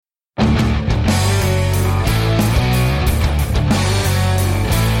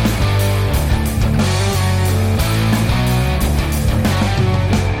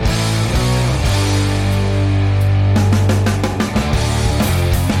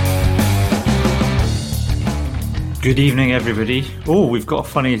Good evening, everybody. Oh, we've got a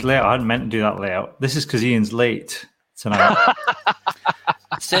funny layout. I hadn't meant to do that layout. This is because Ian's late tonight.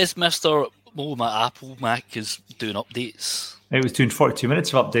 Says Mr. Oh, my Apple Mac is doing updates. It was doing 42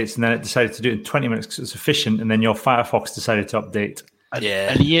 minutes of updates, and then it decided to do it in 20 minutes because it was efficient, and then your Firefox decided to update. And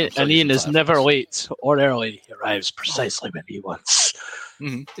Ian is never late or early. He arrives precisely when he wants.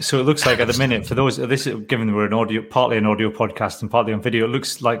 Mm-hmm. So it looks like at the minute, for those, this given we're partly an audio podcast and partly on video, it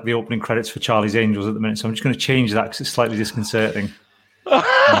looks like the opening credits for Charlie's Angels at the minute. So I'm just going to change that because it's slightly disconcerting.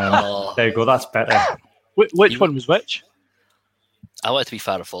 There you go. That's better. Which one was which? I want it to be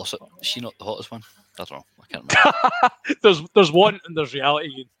Farrah Fawcett. Is she not the hottest one? I don't know. I can't remember. there's one and there's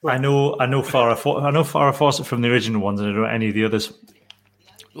reality. I know Farrah Fawcett from the original ones, and I don't know any of the others.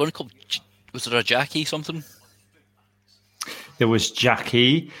 One called, was there a Jackie something? There was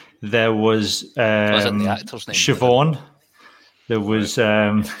Jackie. There was the actor's name? Siobhan. There was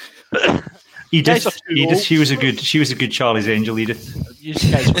Edith. Edith. She was a good Charlie's Angel. Edith. You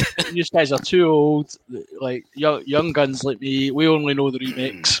guys are too old. Like young guns like me. We only know the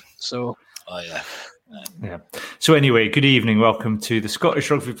remakes. So. Oh yeah. Yeah. So anyway, good evening. Welcome to the Scottish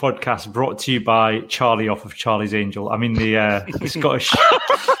Rugby Podcast, brought to you by Charlie off of Charlie's Angel. I mean the Scottish.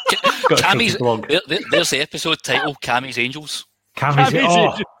 Cammy's blog. There's the episode title: Cammy's Angels. Cammy's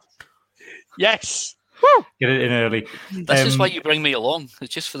Angels. Yes. Woo! Get it in early. This is why you bring me along.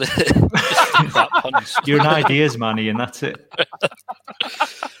 It's just for that puns. You're an ideas man, and that's it.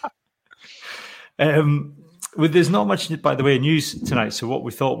 There's not much, by the way, news tonight. So what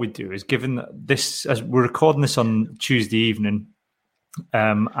we thought we'd do is, given this, as we're recording this on Tuesday evening,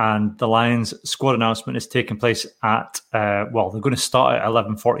 and the Lions squad announcement is taking place at they're going to start at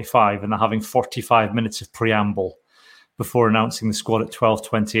 11:45, and they're having 45 minutes of preamble before announcing the squad at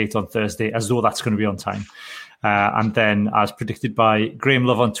 12:28 on Thursday, as though that's going to be on time. And then, as predicted by Graham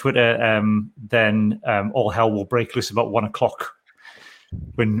Love on Twitter, all hell will break loose about 1 o'clock.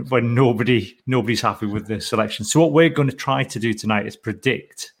 When nobody's happy with the selection. So what we're going to try to do tonight is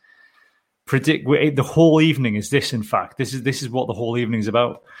predict. The whole evening is this. In fact, this is what the whole evening is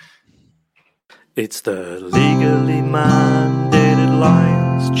about. It's the legally mandated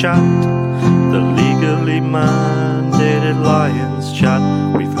Lions chat. The legally mandated Lions chat.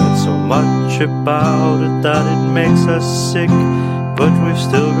 We've heard so much about it that it makes us sick, but we've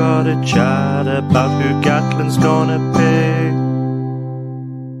still got to chat about who Gatland's gonna pick.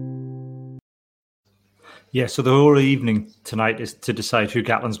 Yeah, so the whole evening tonight is to decide who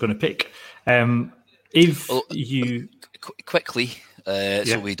Gatland's going to pick. Quickly,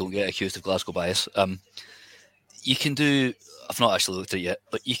 so we don't get accused of Glasgow bias, you can do, I've not actually looked at it yet,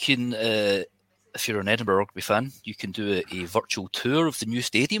 but you can, if you're an Edinburgh Rugby fan, you can do a virtual tour of the new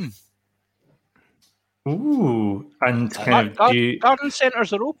stadium. Ooh, and garden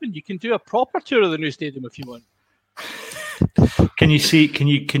centres are open. You can do a proper tour of the new stadium if you want. Can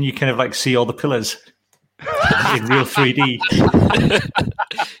you kind of like see all the pillars? In real 3D.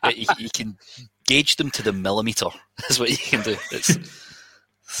 You can gauge them to the millimetre. That's what you can do. It's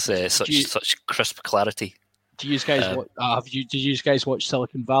such crisp clarity. Do you guys did you guys watch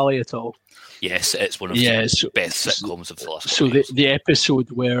Silicon Valley at all? Yes, it's one of the best sitcoms of the last So the episode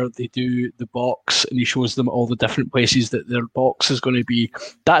where they do the box and he shows them all the different places that their box is going to be,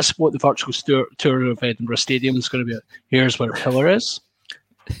 that's what the virtual tour of Edinburgh Stadium is going to be. Here's where a pillar is.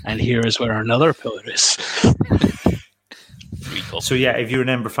 And here is where another pillar is. So yeah, if you're an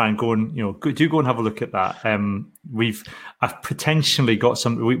Edinburgh fan, go and have a look at that. I've potentially got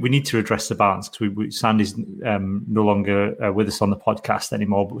some. We need to address the balance because Sandy's no longer with us on the podcast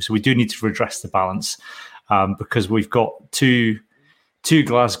anymore. So we do need to redress the balance because we've got two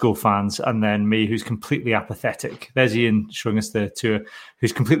Glasgow fans and then me, who's completely apathetic. There's Ian showing us the tour,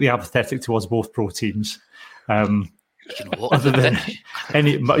 who's completely apathetic towards both pro teams. Other than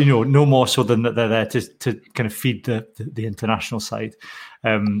no more so than that they're there to kind of feed the international side.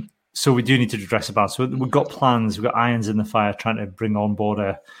 So we do need to address about. So we've got plans, we've got irons in the fire, trying to bring on board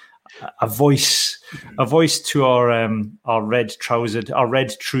a voice to our red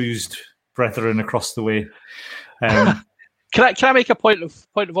troused brethren across the way. Can I make a point of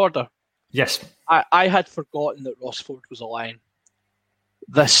order? Yes. I had forgotten that Rossford was a Lion.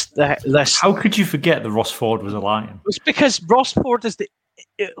 This. How could you forget that Rossford was a Lion? It's because Rossford is the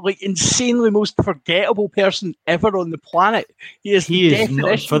insanely most forgettable person ever on the planet. He is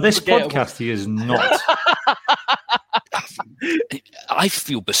not for this podcast. He is not. I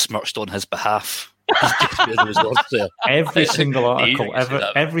feel besmirched on his behalf. Every single article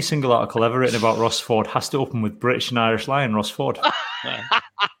ever written about Rossford has to open with British and Irish Lion Rossford.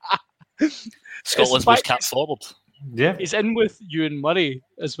 Scotland's most capped forward. Yeah, he's in with Ewan Murray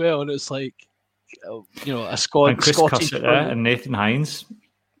as well, and it's like, a And Chris Scottish Cussett and Nathan Hines.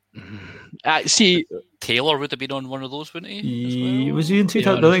 See, Taylor would have been on one of those, wouldn't he? Was he in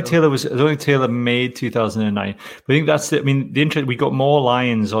 2000? I don't think Taylor made 2009. But I think that's it. I mean, we got more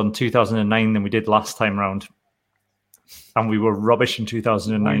Lions on 2009 than we did last time round. And we were rubbish in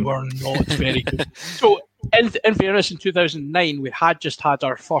 2009. We were not very good. So, in fairness, in 2009, we had just had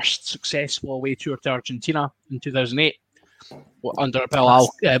our first successful away tour to Argentina in 2008 under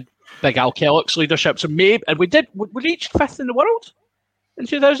Big Al Kellock's leadership. So maybe, and we reached 5th in the world in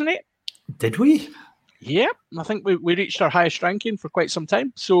 2008. Did we? Yeah, I think we reached our highest ranking for quite some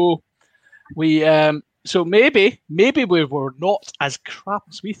time. So maybe we were not as crap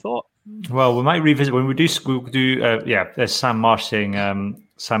as we thought. Well, we might revisit when we do. There's Sam Marsh saying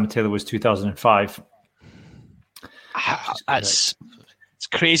Simon Taylor was 2005. It's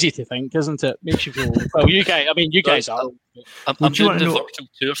crazy to think, isn't it? Makes you feel. Well, you guys are. I'm doing the virtual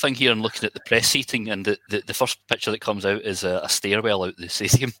tour thing here and looking at the press seating, and the first picture that comes out is a stairwell out the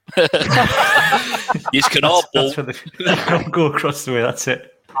stadium. You can all go across the way. That's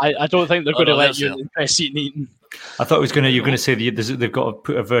it. I don't think they're going to let you in the press seat meeting. I thought you're going to say they've got to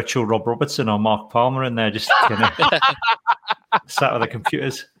put a virtual Rob Robertson or Mark Palmer in there, just sat with the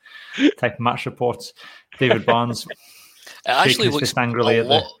computers, type match reports. David Barnes. It actually looks angrily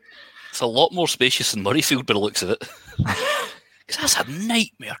it's a lot more spacious than Murrayfield by the looks of it. Because that's a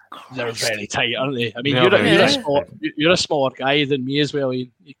nightmare. They're very tight, aren't they? I mean, you're a smaller guy than me as well. You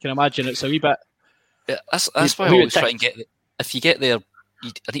can imagine it's a wee bit. Yeah, that's why I always try and get. If you get there,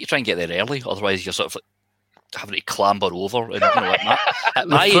 I think you try and get there early. Otherwise, you're sort of like having to clamber over. And at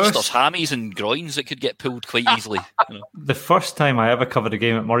my age, there's hammies and groins that could get pulled quite easily. The first time I ever covered a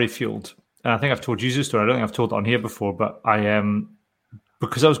game at Murrayfield, and I think I've told you this story. I don't think I've told it on here before, but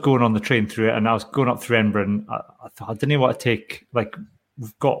because I was going on the train through it and I was going up through Edinburgh, and I thought I didn't want to take,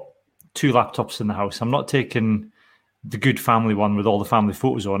 we've got 2 laptops in the house. I'm not taking the good family one with all the family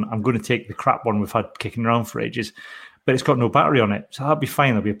photos on. I'm going to take the crap one we've had kicking around for ages, but it's got no battery on it. So that'll be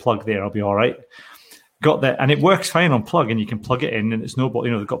fine. There'll be a plug there. I'll be all right. Got there, and it works fine on plug, and you can plug it in, and it's no,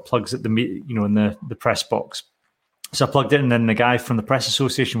 they've got plugs at in the press box. So I plugged it in, and then the guy from the press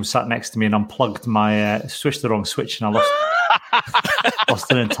association was sat next to me and unplugged my, switched the wrong switch, and I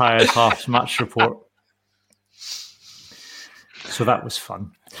lost an entire half match report. So that was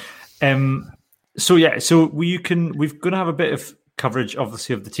fun. So we're going to have a bit of coverage,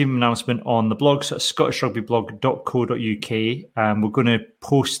 obviously, of the team announcement on the blog, so scottishrugbyblog.co.uk. We're going to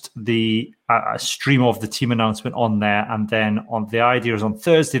post a stream of the team announcement on there, and then on the idea is on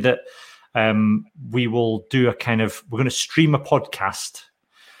Thursday that we will do we're going to stream a podcast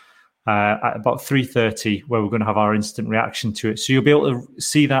at about 3:30 where we're going to have our instant reaction to it. So you'll be able to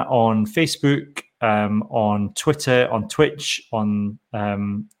see that on Facebook, on Twitter, on Twitch, on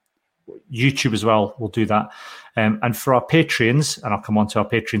YouTube as well. We'll do that. And for our Patreons, and I'll come on to our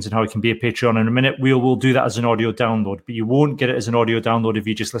Patreons and how you can be a Patreon in a minute, we'll do that as an audio download, but you won't get it as an audio download if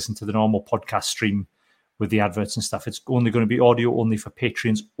you just listen to the normal podcast stream with the adverts and stuff. It's only going to be audio only for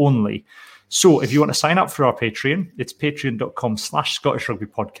Patreons only. So if you want to sign up for our Patreon, it's patreon.com/Scottish Rugby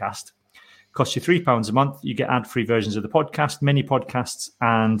Podcast. It costs you £3 a month. You get ad-free versions of the podcast, many podcasts,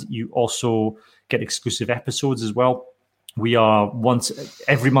 and you also get exclusive episodes as well. We are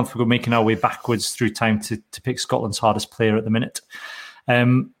every month we're making our way backwards through time to pick Scotland's hardest player at the minute.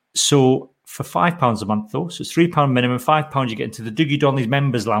 So for £5 a month, though, so it's £3 minimum, £5 you get into the Dougie Donnelly's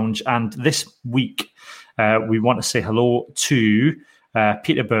Members Lounge. And this week, we want to say hello to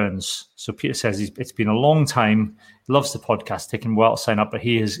Peter Burns. So Peter says it's been a long time, loves the podcast, taking a while to sign up, but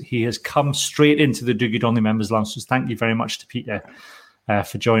he has come straight into the Dougie Donnelly Members Lounge. So thank you very much to Peter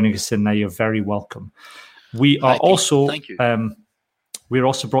for joining us in there. You're very welcome. We are we're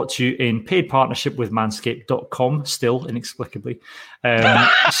also brought to you in paid partnership with manscaped.com, still inexplicably.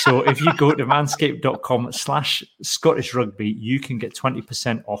 So if you go to manscaped.com/Scottish Rugby, you can get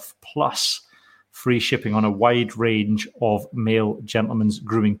 20% off plus free shipping on a wide range of male gentlemen's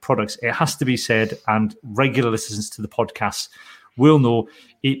grooming products. It has to be said, and regular listeners to the podcast will know,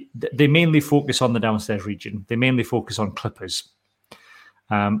 they mainly focus on the downstairs region. They mainly focus on clippers.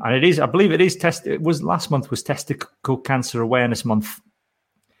 And it is, I believe it is last month was Testicle Cancer Awareness Month.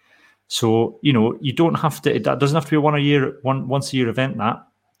 So, you don't have to, that doesn't have to be a once a year event, that,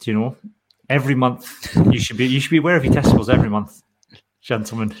 every month you should be aware of your testicles every month,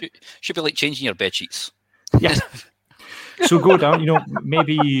 gentlemen. Should be like changing your bed sheets. Yeah. So go down,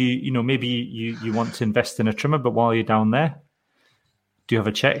 maybe you want to invest in a trimmer, but while you're down there, do have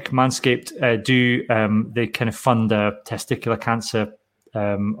a check. Manscaped they kind of fund a testicular cancer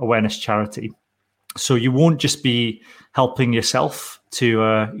awareness charity. So you won't just be helping yourself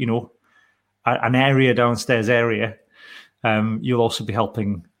to, an area downstairs area, you'll also be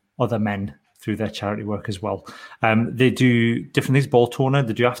helping other men through their charity work as well. They do different things, ball toner,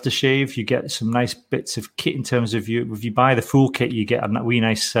 they do aftershave, you get some nice bits of kit in terms of if you buy the full kit, you get a wee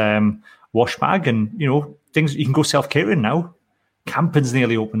nice wash bag and, things you can go self-catering now. Camping's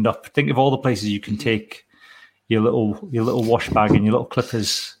nearly opened up. Think of all the places you can take your little wash bag and your little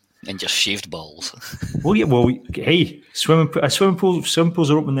clippers. And just shaved balls. Hey, swimming pools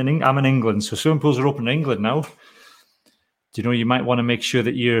are open I'm in England, so swimming pools are open in England now. Do you know you might want to make sure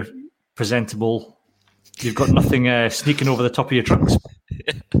that you're presentable? You've got nothing sneaking over the top of your trunks.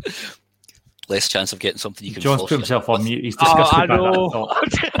 Less chance of getting something you can. John's put himself on mute. He's disgusted by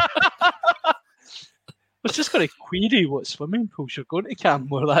that. I was just going to query what swimming pools you're going to, Cam.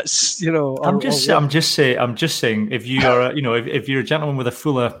 Where that's I'm just saying if you are if you're a gentleman with a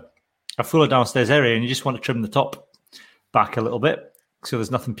fuller downstairs area and you just want to trim the top back a little bit so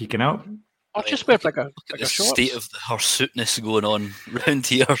there's nothing peeking out. I'll just wear like a state of the hirsuteness going on round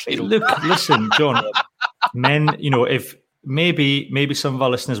here. Look, listen, John. Men, if maybe some of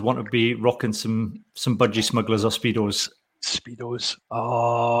our listeners want to be rocking some budgie smugglers or speedos.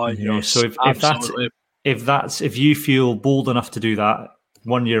 Oh, yes. So if you feel bold enough to do that,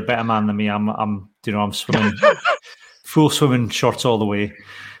 one, you're a better man than me. I'm swimming full swimming shorts all the way.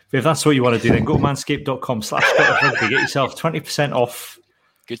 But if that's what you want to do, then go to manscaped.com/rugby, get yourself 20% off.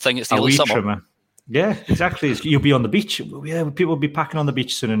 Good thing it's the early summer. Trimmer. Yeah, exactly. You'll be on the beach. Yeah, people will be packing on the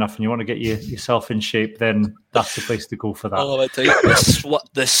beach soon enough, and you want to get yourself in shape, then that's the place to go for that. Oh, I tell you,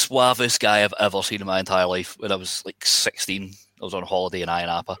 the suavest guy I've ever seen in my entire life. When I was like 16, I was on holiday in Ayia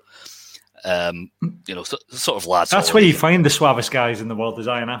Napa. Sort of lads. That's where you find the suavest guys in the world, is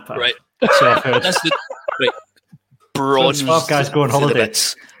Ayia Napa. Right. So I've heard. Bronze. Suave guys go on holiday.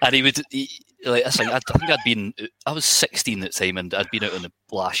 And I think I was 16 at the time, and I'd been out on the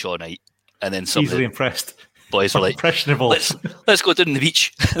lash all night. And then some easily impressed. Boys were like, impressionable. Let's go down to the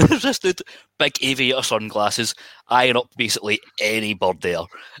beach. There's this dude, big aviator sunglasses, eyeing up basically any bird there.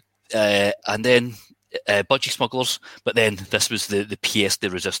 And then budgie smugglers. But then this was the pièce de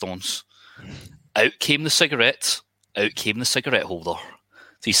résistance. Out came the cigarette. Out came the cigarette holder.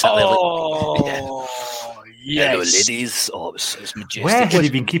 So he sat there like, yes. Hello, ladies. Oh, it was majestic. Where had he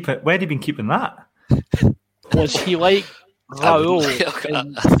been keeping that? Was he like Raoul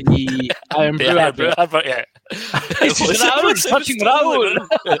in the Iron Brew advert? Yeah. Raoul touching Raoul.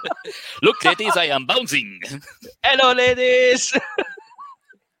 Look, ladies, I am bouncing. Hello, ladies.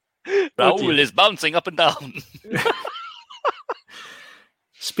 Raoul is bouncing up and down.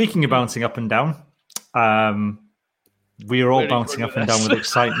 Speaking of bouncing up and down, we are all bouncing up and down with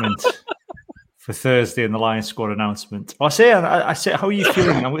excitement for Thursday and the Lions squad announcement. I say, how are you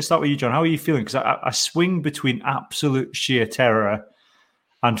feeling? I'm going to start with you, John. How are you feeling? Because I swing between absolute sheer terror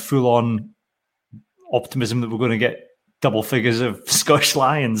and full-on optimism that we're going to get double figures of Scottish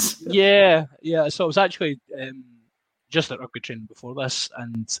Lions. Yeah. So I was actually just at rugby training before this,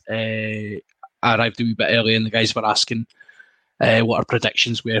 and I arrived a wee bit early, and the guys were asking what our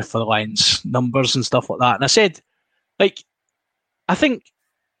predictions were for the Lions numbers and stuff like that. And I said, I think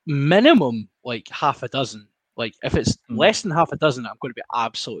minimum half a dozen. If it's less than half a dozen, I'm going to be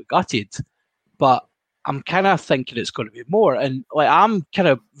absolutely gutted. But I'm kind of thinking it's going to be more. And I'm kind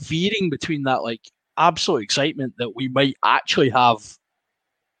of veering between that absolute excitement that we might actually have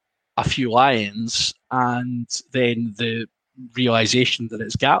a few Lions, and then the realization that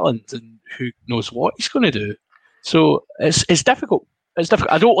it's Gatland and who knows what he's going to do. So it's difficult. It's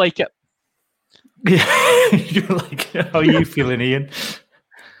difficult. I don't like it. Yeah, you don't like it. How are you feeling, Ian?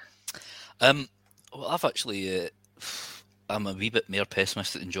 Well, I've actually, I'm a wee bit more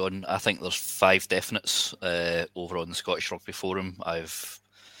pessimistic than John. I think there's 5 definites over on the Scottish Rugby Forum. I've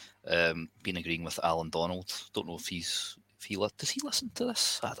been agreeing with Alan Donald. Don't know if does he listen to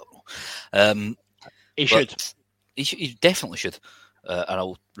this? I don't know. He should. He definitely should, and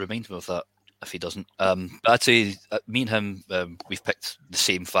I'll remind him of that if he doesn't. But I'd say me and him, we've picked the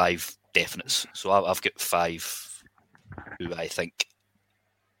same 5 definites. So I've got 5 who I think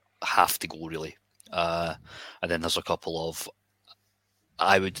have to go, really. And then there's a couple of,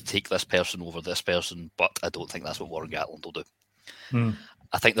 I would take this person over this person, but I don't think that's what Warren Gatland will do.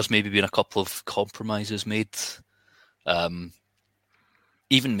 I think there's maybe been a couple of compromises made,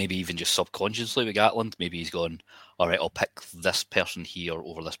 even just subconsciously with Gatland. Maybe he's gone, all right, I'll pick this person here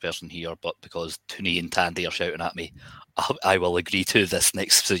over this person here, but because Tooney and Tandy are shouting at me, I will agree to this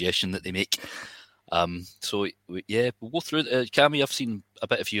next suggestion that they make. So we'll go through it. Cammy, I've seen a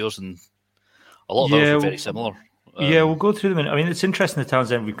bit of yours, and a lot of those are very similar. We'll go through them. I mean, it's interesting the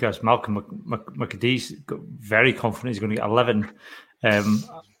Townsend because Malcolm McAdee's got very confident he's going to get 11.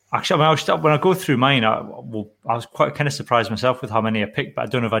 Actually, I mean, when I go through mine, I was quite kind of surprised myself with how many I picked, but I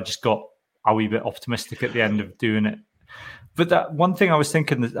don't know if I just got a wee bit optimistic at the end of doing it. But that one thing I was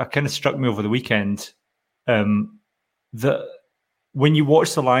thinking that kind of struck me over the weekend, that when you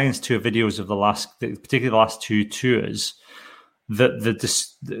watch the Lions tour videos of particularly the last two tours, that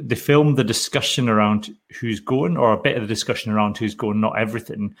they filmed the discussion around who's going, or a bit of the discussion around who's going, not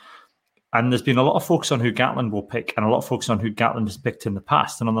everything. And there's been a lot of focus on who Gatland will pick and a lot of focus on who Gatland has picked in the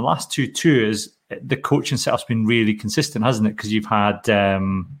past. And on the last two tours, the coaching setup's been really consistent, hasn't it? Because you've had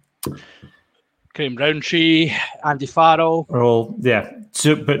Graham Roundtree, Andy Farrell. Well, yeah.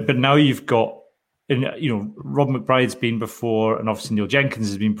 So, but now you've got, Rob McBride's been before, and obviously Neil Jenkins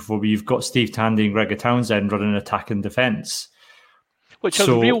has been before, but you've got Steve Tandy and Gregor Townsend running attack and defence. Which are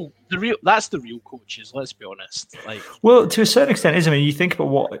the real. That's the real coaches. Let's be honest. Well, to a certain extent, is. I mean, you think about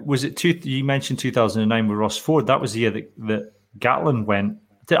what was it? You mentioned 2009 with Ross Ford. That was the year that Gatland went.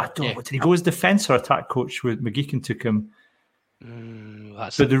 Did he go as defence or attack coach? With McGeechan took him.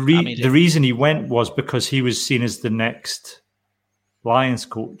 The reason he went was because he was seen as the next Lions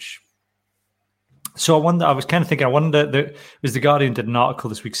coach. So I was kind of thinking. I wonder that was the Guardian did an article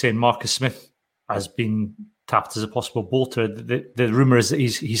this week saying Marcus Smith has been tapped as a possible bolter. The rumour is that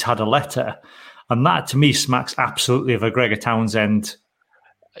he's had a letter, and that to me smacks absolutely of a Gregor Townsend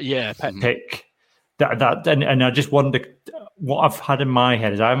pick. And I just wonder what I've had in my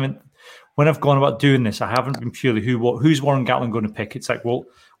head is when I've gone about doing this, I haven't been purely who's Warren Gatland going to pick. It's like, well,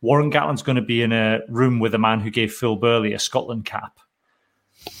 Warren Gatland's going to be in a room with a man who gave Phil Burley a Scotland cap.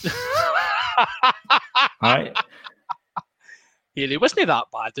 Right. Yeah, he wasn't that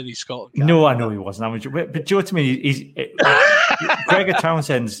bad in his Scotland. No, I know he wasn't. But Joe, to me, Gregor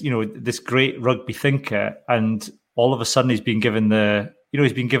Townsend's, this great rugby thinker, and all of a sudden he's been given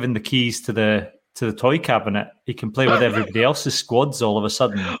the keys to the toy cabinet. He can play with everybody else's squads all of a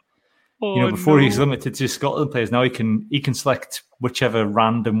sudden. Before he's limited to Scotland players, now he can select whichever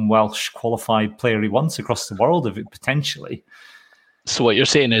random Welsh qualified player he wants across the world, of it potentially. So what you're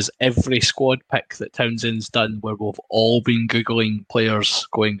saying is every squad pick that Townsend's done, where we've all been Googling players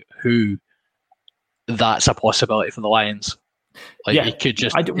going, who, that's a possibility for the Lions. He could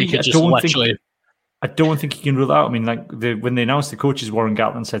just literally... I don't think he can rule out. I mean, when they announced the coaches, Warren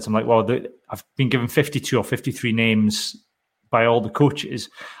Gatland said something like, well, I've been given 52 or 53 names by all the coaches,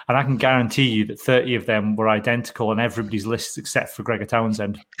 and I can guarantee you that 30 of them were identical on everybody's lists except for Gregor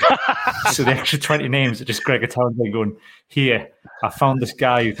Townsend. So the extra 20 names are just Gregor Townsend going, here, I found this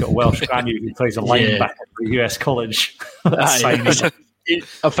guy who's got a Welsh granny who plays a linebacker for US college.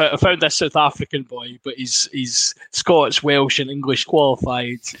 I found this South African boy, but he's Scots, Welsh, and English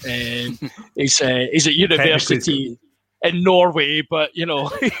qualified. He's at university in Norway, but he's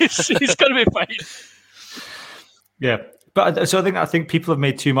going to be fine. Yeah. But so I think people have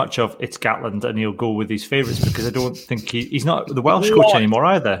made too much of it's Gatland and he'll go with his favourites, because I don't think he's not the Welsh coach anymore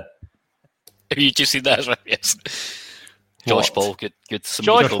either. Have you just seen that? Right? Yes. Josh Paul, good. Some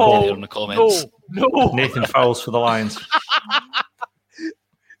Josh Paul in the comments. No. Nathan Fowles for the Lions.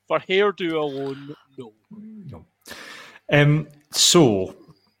 For hairdo alone, no. So,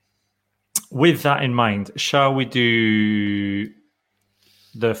 with that in mind, shall we do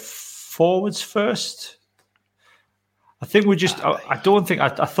the forwards first? I think we just. I don't think. I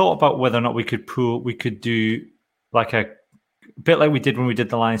thought about whether or not we could do like a bit like we did when we did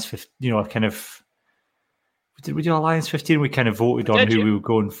the Lions 15. Kind of. Did we do a Lions 15? We kind of voted on who we were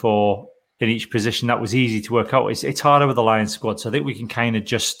going for in each position. That was easy to work out. It's harder with the Lions squad, so I think we can kind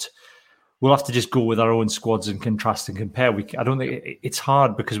of we'll have to just go with our own squads and contrast and compare. I don't think it's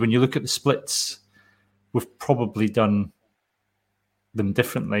hard, because when you look at the splits, we've probably done them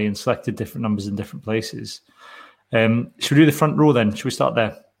differently and selected different numbers in different places. Should we do the front row then? Should we start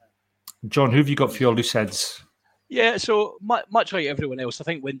there? John, who have you got for your loose heads? Yeah, so much like everyone else, I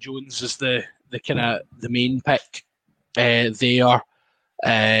think Wyn Jones is the kind of the main pick there.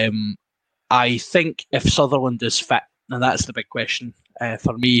 I think if Sutherland is fit, and that's the big question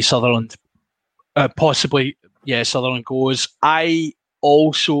for me, Sutherland possibly, Sutherland goes. I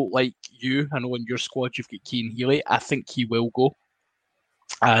also, like you, I know in your squad you've got Cian Healy. I think he will go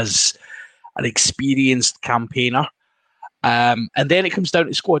as an experienced campaigner. And then it comes down to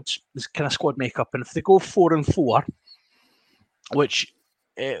this kind of squad makeup. And if they go 4-4, which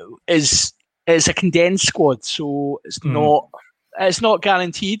is a condensed squad, so it's not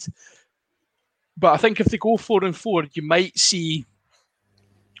guaranteed. But I think if they go 4-4, you might see.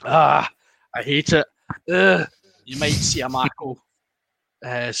 I hate it. You might see a Mako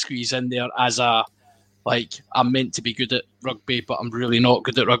squeeze in there as I'm meant to be good at rugby, but I'm really not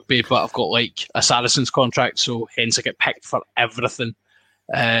good at rugby. But I've got a Saracens contract, so hence I get picked for everything.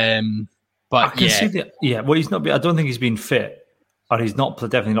 But I can see that. Yeah, well, he's not. I don't think he's been fit, or he's not.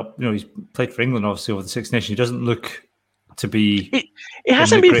 Definitely not. He's played for England, obviously, over the Six Nations. He doesn't look to be. He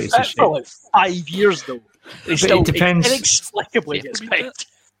hasn't been fit for like 5 years, though. It depends. Inexplicably gets picked.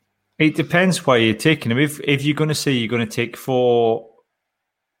 It depends why you're taking him. If you're going to say you're going to take 4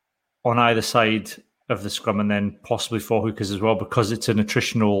 on either side of the scrum and then possibly 4 hookers as well, because it's an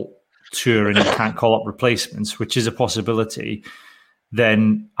attritional tour and you can't call up replacements, which is a possibility,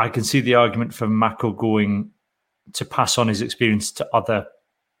 then I can see the argument for Mako going to pass on his experience to other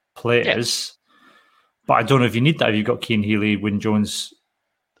players. Yeah. But I don't know if you need that if you've got Cian Healy, Wyn Jones.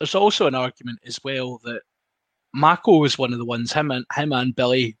 There's also an argument as well that Mako was one of the ones, him and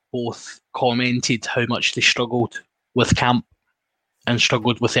Billy both commented how much they struggled with camp and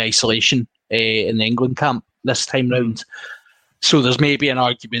struggled with the isolation in the England camp this time round. So there's maybe an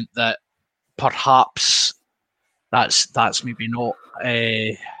argument that perhaps that's maybe not,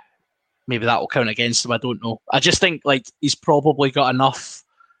 maybe that will count against him. I don't know. I just think like he's probably got enough.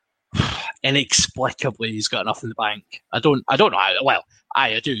 Inexplicably, he's got enough in the bank. I don't know.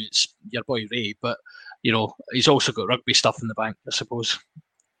 I do. It's your boy Ray, but he's also got rugby stuff in the bank, I suppose.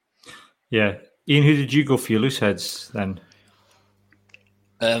 Yeah, Ian, who did you go for your loose heads then?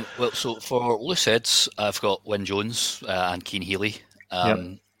 Well, so for loose heads, I've got Wyn Jones and Cian Healy.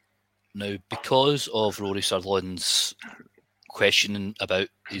 Now, because of Rory Sutherland's questioning about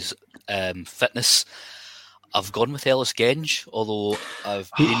his fitness, I've gone with Ellis Genge, although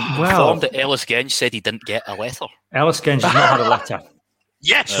I've been informed that Ellis Genge said he didn't get a letter. Ellis Genge has not had a letter.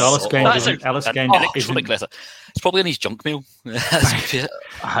 Yes! So Ellis Genge isn't. Letter. It's probably in his junk mail. But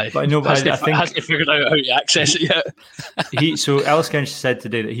I know, but I think hasn't figured out how to access it yet. So Ellis Genge said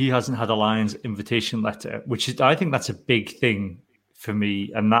today that he hasn't had a Lions invitation letter, which is, I think that's a big thing for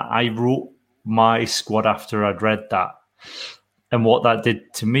me. And that I wrote my squad after I'd read that. And what that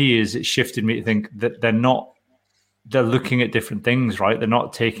did to me is it shifted me to think that they're looking at different things, right? They're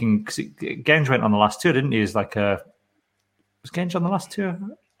not taking, because Genge went on the last tour, didn't he? Was Genge on the last tour? I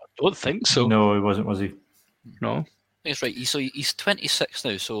don't think so. No, he wasn't, was he? No. That's right. He's 26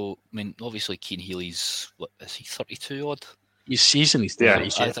 now, so I mean, obviously Cian Healy's, what is he, 32 odd? He's 30. Yeah,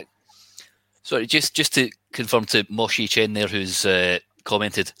 I think. Sorry, just to confirm to Moshi Chen there, who's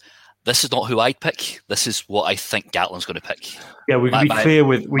commented, this is not who I'd pick. This is what I think Gatland's going to pick. Yeah, we're going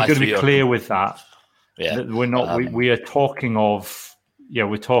to be clear with that. Yeah, that we're not. We are talking of. Yeah,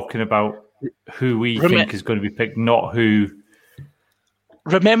 we're talking about who we think is going to be picked, not who.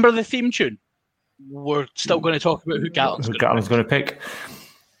 Remember the theme tune? We're still going to talk about who Gatland's going to pick.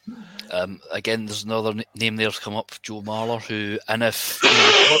 Again, there's another name there's come up, Joe Marler, who, and if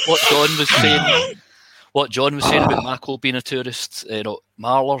what John was saying about Mako being a tourist,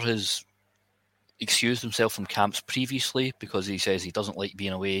 Marler has excused himself from camps previously because he says he doesn't like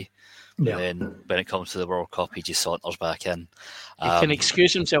being away. Yeah. And then when it comes to the World Cup, he just saunters back in. He can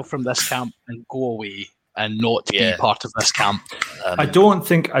excuse himself from this camp and go away and not be part of this camp. I don't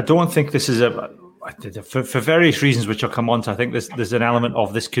think this is for various reasons, which I'll come on to. I think there's an element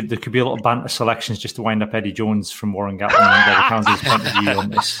of this. There could be a lot of banter selections just to wind up Eddie Jones from Warren Gatland and Derek Townsend's point of view on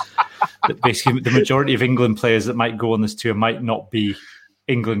this. That basically the majority of England players that might go on this tour might not be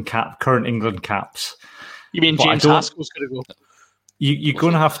current England caps. You mean James Haskell's going to go? You're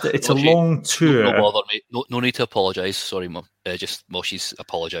going to have to. It's a long tour. No bother, mate. No need to apologise. Sorry, just Moshi's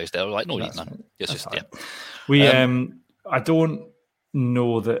apologised there. Like, no need, man. It's just We I don't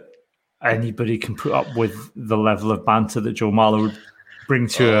know that anybody can put up with the level of banter that Joe Marler would bring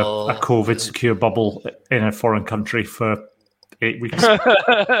to a COVID secure bubble in a foreign country for 8 weeks.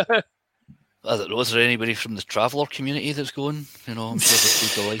 I don't know. Is there anybody from the traveller community that's going? I'm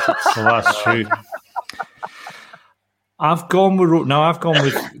sure they'd be delighted. Well, that's true. I've gone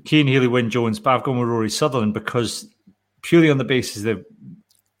with Cian Healy, Wyn Jones, but I've gone with Rory Sutherland because purely on the basis that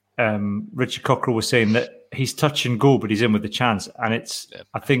Richard Cockrell was saying that he's touch and go, but he's in with the chance. And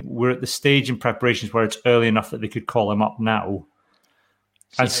I think we're at the stage in preparations where it's early enough that they could call him up now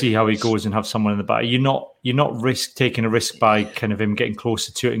and see how he goes and have someone in the back. You're not taking a risk by kind of him getting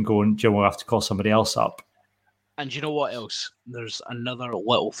closer to it and going, Jim, we'll have to call somebody else up. And you know what else? There's another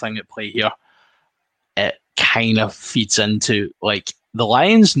little thing at play here. It kind of feeds into, like, the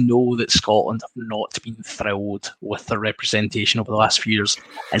Lions know that Scotland have not been thrilled with their representation over the last few years.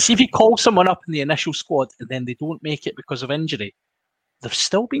 And see, if you call someone up in the initial squad and then they don't make it because of injury, they've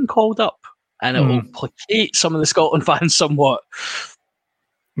still been called up. And it will placate some of the Scotland fans somewhat.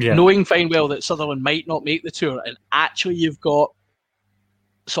 Yeah. Knowing fine well that Sutherland might not make the tour, and actually you've got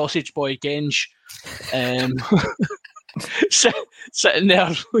Sausage Boy Genge sitting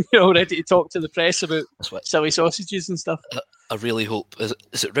there, ready to talk to the press about silly sausages and stuff. I really hope. Is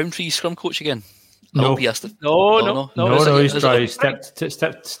it Roundtree's scrum coach again? I No. hope he has to. No. He's dry. He's stepped. He's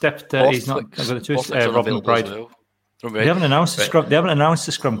not going to choose Robin McBride. They haven't announced the scrum. They haven't announced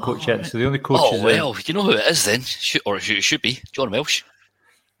the scrum coach yet. So the only coach is. Oh well, you know who it is then, it should be John Welsh.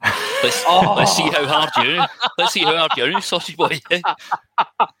 Let's see how hard you. Let's see how hard you are, sausage boy.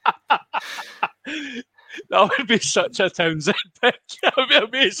 That would be such a Townsend pick. That would be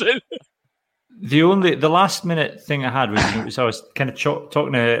amazing. The last minute thing I had was I was kind of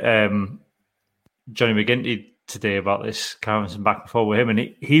talking to Johnny McGinty today about this, Carson back and forth with him, and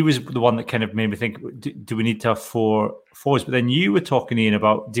he was the one that kind of made me think, do we need to have 4 forwards? But then you were talking, Ian,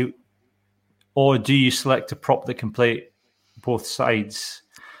 about do you select a prop that can play both sides?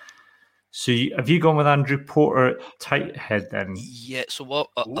 So have you gone with Andrew Porter at tight head then? Yeah. So what?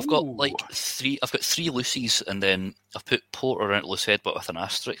 I've got three. I've got 3 loosies, and then I've put Porter at loose head, but with an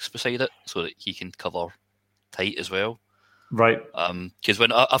asterisk beside it, so that he can cover tight as well. Right. Because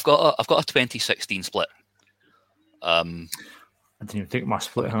when I've got a 2016 split. I didn't even think of my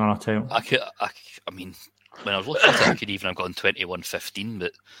split. Hang on, I'll tell you. I mean, when I was looking at it, I could even have gone 21-15,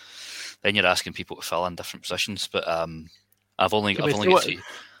 but then you're asking people to fill in different positions. But I've only got 3.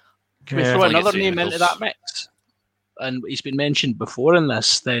 Can we throw another name into that mix? And he's been mentioned before in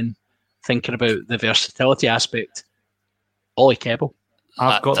this, then thinking about the versatility aspect, Ollie Kebble.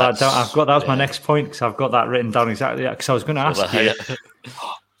 I've got that down. That was my next point, because I've got that written down exactly. Because I was going to ask you.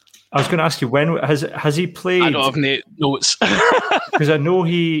 I was going to ask you, when has he played? I don't have any notes. Because I know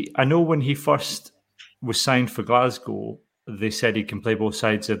when he first was signed for Glasgow, they said he can play both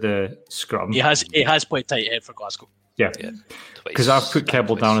sides of the scrum. He has played tight head for Glasgow. Yeah. Because I've put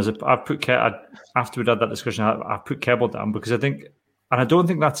Kebble down after we'd had that discussion, I put Kebble down because I think, and I don't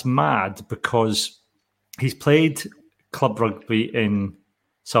think that's mad, because he's played club rugby in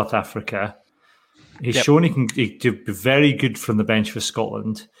South Africa. He's shown he can do very good from the bench for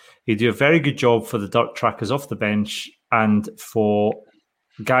Scotland. He'd do a very good job for the dirt trackers off the bench and for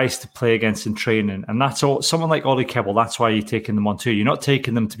guys to play against in training. And that's all. Someone like Ollie Kebble, that's why you're taking them on too. You're not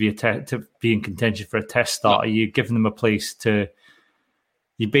taking them to be to be in contention for a test starter. You're giving them a place to.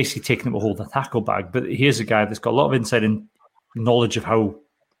 You're basically taking them to hold the tackle bag. But here's a guy that's got a lot of insight and knowledge of how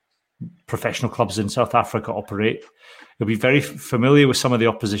professional clubs in South Africa operate. He'll be very familiar with some of the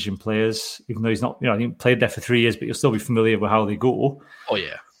opposition players, even though he's not. He played there for 3 years, but he'll still be familiar with how they go. Oh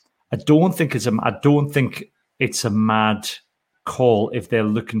yeah. I don't think it's a mad call if they're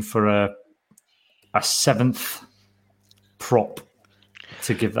looking for a 7th prop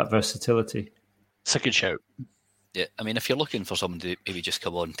to give that versatility. It's a good shout. Yeah, I mean, if you're looking for someone to maybe just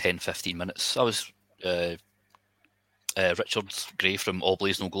come on 10-15 minutes, I was Richard Gray from All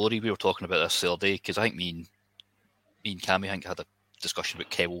Blaze No Glory. We were talking about this the other day, because I think me and Cammy had a discussion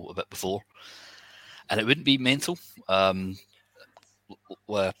about Kebble a bit before, and it wouldn't be mental. A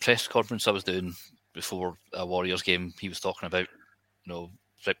press conference I was doing before a Warriors game, he was talking about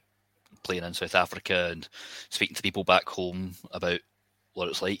playing in South Africa and speaking to people back home about what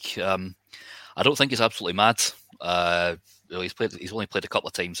it's like. I don't think he's absolutely mad. He's only played a couple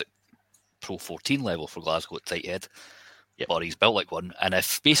of times at Pro 14 level for Glasgow at tight head. Yep. But he's built like one. And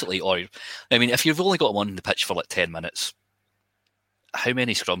if you've only got him on the pitch for like 10 minutes, how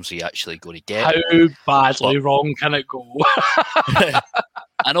many scrums are you actually going to get? How badly wrong can it go?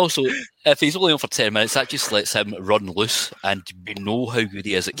 And also, if he's only on for 10 minutes, that just lets him run loose, and we know how good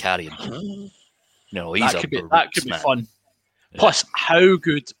he is at carrying. That could be fun. Yeah. Plus, how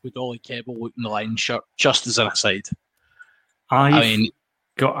good would Ollie Kebble look in the line shirt, just as an aside? I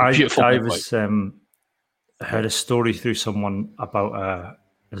heard a story through someone about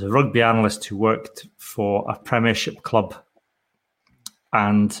there's a rugby analyst who worked for a Premiership club,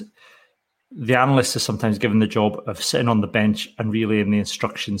 and the analyst is sometimes given the job of sitting on the bench and relaying the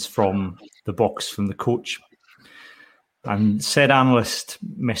instructions from the box from the coach. And said analyst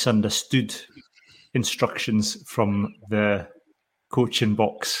misunderstood instructions from the coaching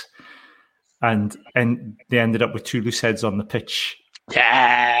box, and they ended up with 2 loose heads on the pitch.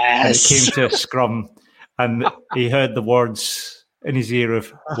 Yes! And it came to a scrum, and he heard the words in his ear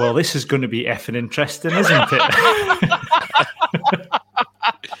of, "Well, this is going to be effing interesting, isn't it?"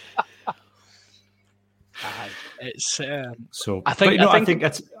 I think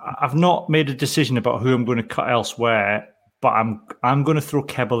I've not made a decision about who I'm going to cut elsewhere, but I'm going to throw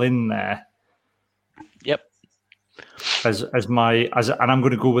Kebble in there. Yep. And I'm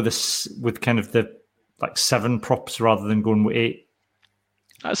going to go with kind of the 7 props rather than going with 8.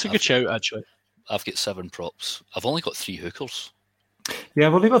 That's a good shout, actually. I've got 7 props. I've only got 3 hookers. Yeah,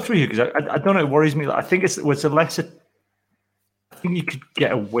 I've only got 3 hookers. I don't know. It worries me. I think it's a lesser. I think you could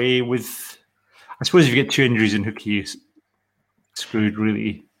get away with. I suppose if you get 2 injuries in hookies, screwed,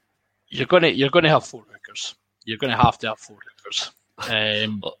 really. You're gonna have 4 hookers. You're gonna have to have 4 hookers.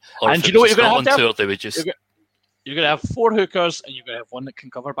 Or and you know what you're gonna have to have? They would just... You're gonna have 4 hookers, and you're gonna have one that can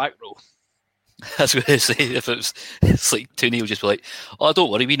cover back row. I was going to say, if it's like Tooney will just be like, "Oh,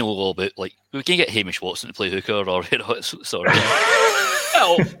 don't worry, we know all about, like, we can get Hamish Watson to play hooker," or sorry.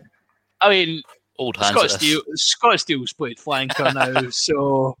 Well, I mean, old hands. Scott Steele's played flanker now,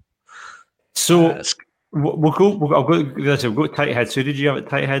 so we'll go. I'll go to tight head. So did you have a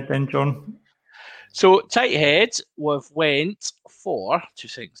tight head then, John? So tight head, we've went for 2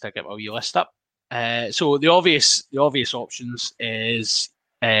 seconds to get my wee list up. So the obvious options is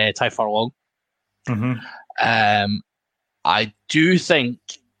Ty Furlong. Mm-hmm. I do think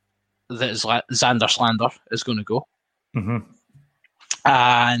that Xander Slander is going to go,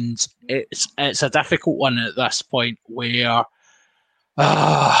 and it's a difficult one at this point where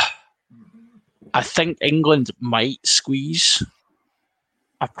I think England might squeeze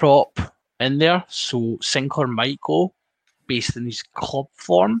a prop in there, so Sinclair might go based on his club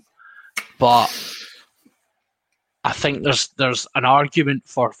form, but I think there's an argument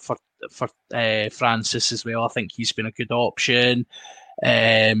for Francis as well. I think he's been a good option.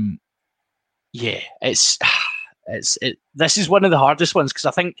 This is one of the hardest ones because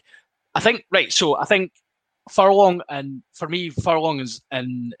I think right. So I think Furlong and Fagerson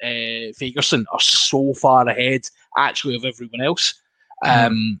are so far ahead actually of everyone else.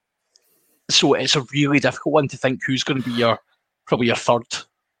 So it's a really difficult one to think who's going to be probably your third.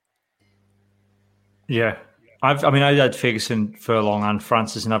 Yeah. I had Ferguson, Furlong, and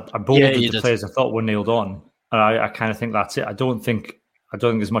Francis, and I bolded the players I thought were nailed on, and I kind of think that's it. I don't think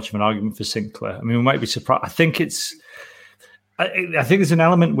there's much of an argument for Sinclair. I mean, we might be surprised. I think there's an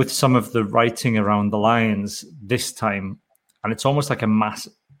element with some of the writing around the Lions this time, and it's almost like a mass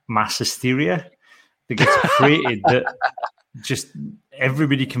hysteria that gets created that just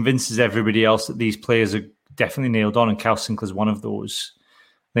everybody convinces everybody else that these players are definitely nailed on, and Cal Sinclair's one of those.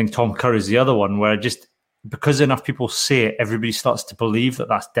 I think Tom Curry's the other one where because enough people say it, everybody starts to believe that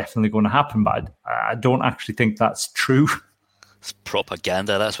that's definitely going to happen. But I don't actually think that's true. It's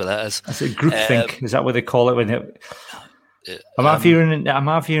propaganda. That's what that is. That's a groupthink. Is that what they call it? I'm half hearing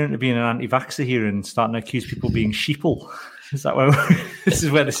to being an anti-vaxxer here and starting to accuse people of being sheeple. Is that where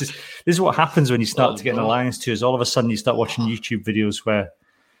this is what happens when you start to get an alliance tours? All of a sudden, you start watching YouTube videos where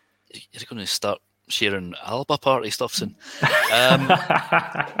you're going to start sharing Alba party stuff soon.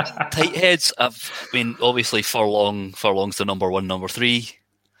 Tight heads, obviously Furlong's the number 1, number 3.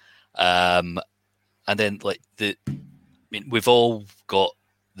 And then we've all got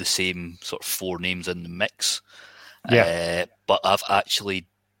the same sort of 4 names in the mix. Yeah. But I've actually,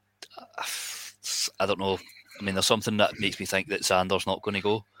 I don't know. I mean, there's something that makes me think that Xander's not going to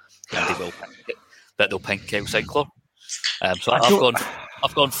go, and they'll pick Kyle Sinclair. So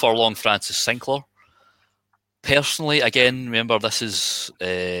I've gone Furlong, Francis, Sinclair. Personally, again, remember this is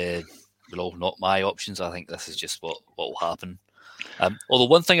not my options. I think this is just what will happen. Although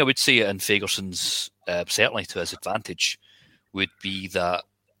one thing I would say in Fagerson's certainly to his advantage would be that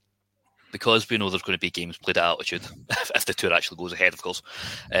because we know there's going to be games played at altitude, if the tour actually goes ahead, of course,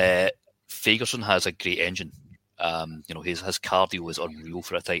 Fagerson has a great engine. His cardio is unreal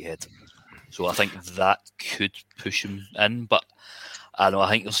for a tight head. So I think that could push him in. But I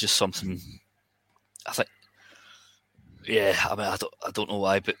think there's just something. I don't know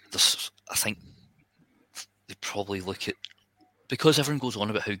why, but I think they probably look at, because everyone goes on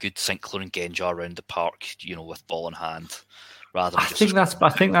about how good Sinclair and Genge are around the park, with ball in hand. I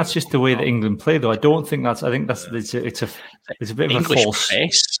think that's just the way that England play, though. I don't think that's. I think that's it's a bit of English a false.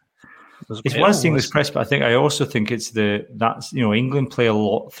 Press. It's one of the English press, but I also think it's England play a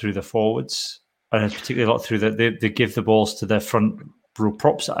lot through the forwards, and particularly a lot through they give the balls to their front row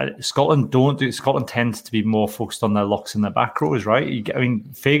props. Scotland don't do. Scotland tends to be more focused on their locks and their back rows, right?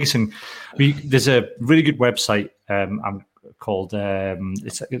 Ferguson. There's a really good website. I'm called.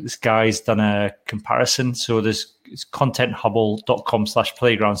 This guy's done a comparison. So it's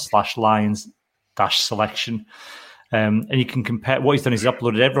contenthubble.com/playground/lions-selection. And you can compare. What he's done is he's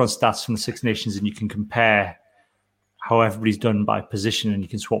uploaded everyone's stats from the Six Nations, and you can compare how everybody's done by position, and you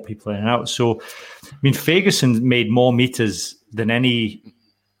can swap people in and out. So, Ferguson made more meters than any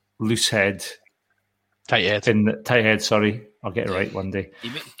loose head, tight head. Sorry, I'll get it right one day. He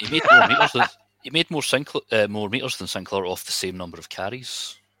made more meters. He made more meters than Sinclair off the same number of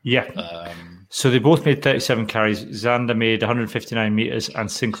carries. Yeah. So they both made 37 carries. Xander made 159 meters,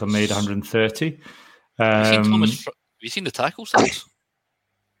 and Sinclair made 130. Have you seen the tackle stats?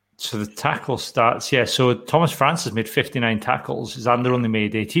 So the tackle stats, So Thomas Francis made 59 tackles. Xander only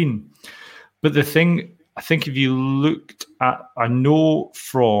made 18. But the thing, I think if you looked at, I know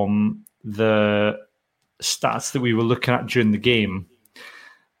from the stats that we were looking at during the game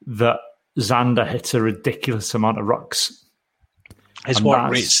that Xander hits a ridiculous amount of rucks. His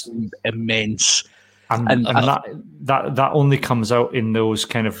work rate's immense. And that only comes out in those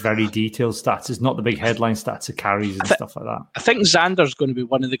kind of very detailed stats. It's not the big headline stats of carries and stuff like that. I think Xander's going to be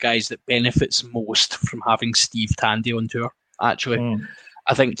one of the guys that benefits most from having Steve Tandy on tour, actually.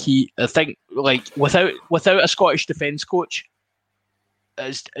 I think without a Scottish defence coach,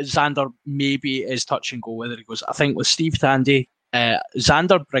 Xander maybe is touch and go whether he goes. I think with Steve Tandy,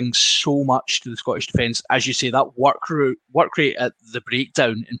 Xander brings so much to the Scottish defence, as you say, that work rate at the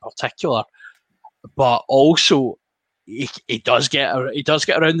breakdown in particular. But also, he does get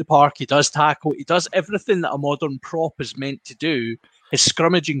around the park. He does tackle. He does everything that a modern prop is meant to do. His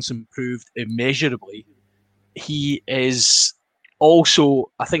scrummaging's improved immeasurably. He is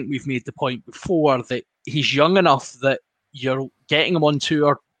also, I think we've made the point before, that he's young enough that you're getting him on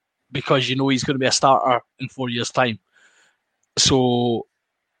tour because you know he's going to be a starter in 4 years' time. So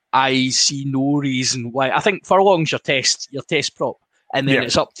I see no reason why. I think Furlong's your test prop. And then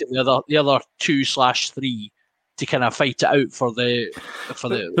it's up to the other 2/3 to kind of fight it out for the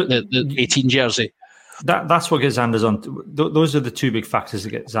 18 jersey. That's what gets Xander's on. Those are the two big factors that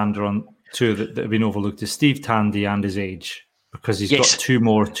get Xander on tour that have been overlooked: is Steve Tandy and his age, because he's got two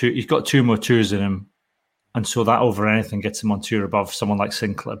more tours in him, and so that over anything gets him on tour above someone like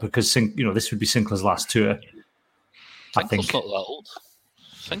Sinclair, because this would be Sinclair's last tour. I think not that old.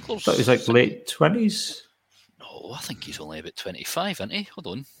 Sinclair's he's like late 20s. I think he's only about 25, isn't he? Hold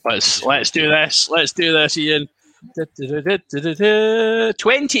on. Let's do this. Let's do this, Ian.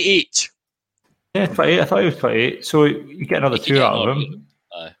 28. Yeah, 28. I thought he was 28. So you get another tour out of him.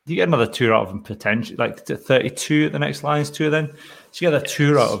 You get another tour out of him potentially, like 32 at the next Lions tour. Then so you get a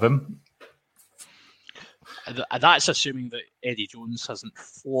tour out of him. That's assuming that Eddie Jones hasn't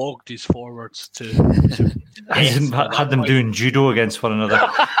flogged his forwards to he hasn't had them doing judo against one another.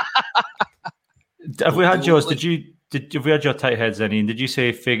 Have we had yours? Have we had your tight heads, then, Ian? Did you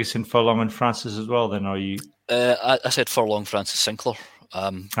say Ferguson, Furlong, and Francis as well? Then, are you? I said Furlong, Francis, Sinclair.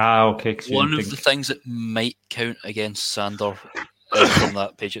 Okay. One of the things that might count against Xander from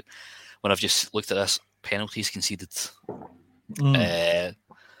that page, when I've just looked at this, penalties conceded. Xander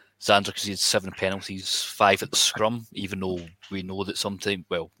conceded 7 penalties, 5 at the scrum, even though we know that sometimes,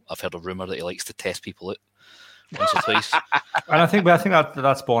 I've heard a rumour that he likes to test people out once or twice. And I think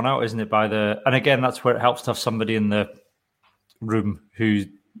that's borne out, isn't it? And again, that's where it helps to have somebody in the room who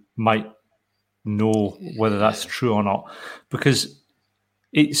might know whether that's true or not, because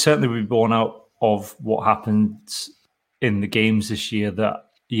it certainly would be borne out of what happened in the games this year that,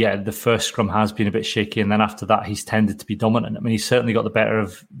 the first scrum has been a bit shaky, and then after that, he's tended to be dominant. I mean, he's certainly got the better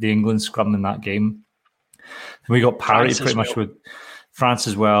of the England scrum in that game. And we got parity pretty much with France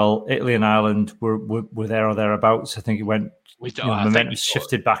as well. Italy and Ireland were there or thereabouts. I think it went. Momentum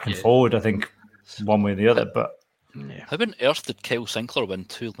shifted back and forward. I think one way or the other. But how on earth did Kyle Sinclair win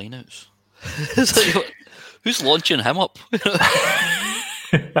 2 lineouts? Who's launching him up?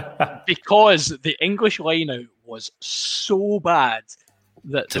 Because the English lineout was so bad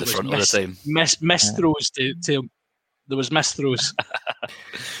that to there the front was of the time. missed throws to there was missed throws.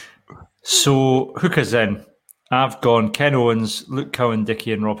 So hookers then. I've gone Ken Owens, Luke Cowan,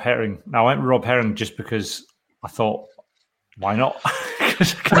 Dickey, and Rob Herring. Now I went with Rob Herring just because I thought, why not?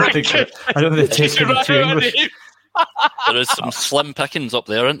 Because I don't think they're taking the 2 English. There is some slim pickings up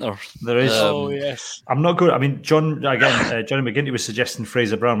there, isn't there? There is. Yes. I'm not good. I mean, Johnny McGinty was suggesting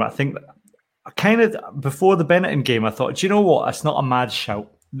Fraser Brown, but I think kind of before the Benetton game, I thought, do you know what? It's not a mad shout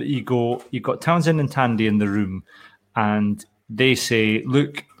that you've got Townsend and Tandy in the room, and they say,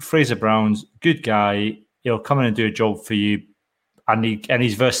 look, Fraser Brown's good guy. He'll come in and do a job for you, and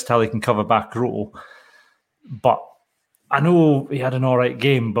he's versatile. He can cover back row. But I know he had an all right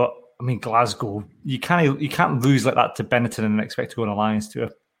game, but I mean, Glasgow, you can't lose like that to Benetton and expect to go on a Lions tour.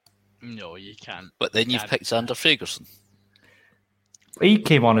 No, you can't. But then you've picked Xander Ferguson. He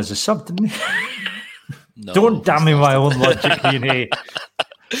came on as a sub, didn't he? No, don't damn me my own logic, Ian Hay.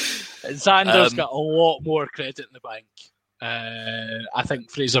 Xander's got a lot more credit in the bank. I think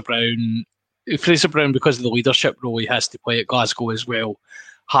Fraser Brown, because of the leadership role he has to play at Glasgow as well,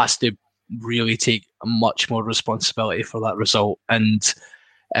 has to really take much more responsibility for that result. And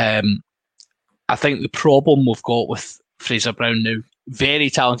I think the problem we've got with Fraser Brown now, very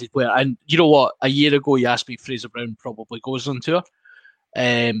talented player. And you know what? A year ago, you asked me if Fraser Brown probably goes on tour.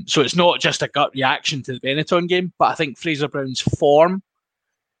 So it's not just a gut reaction to the Benetton game, but I think Fraser Brown's form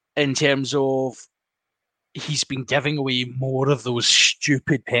in terms of he's been giving away more of those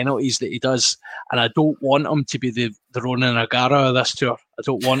stupid penalties that he does, and I don't want him to be the Ronan O'Gara of this tour. I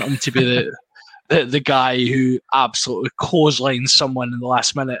don't want him to be the guy who absolutely clotheslines someone in the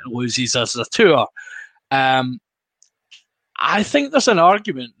last minute and loses us the tour. I think there's an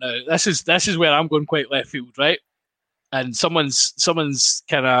argument now. This is where I'm going quite left field, right? And someone's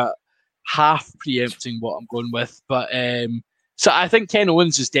kind of half preempting what I'm going with, but so I think Ken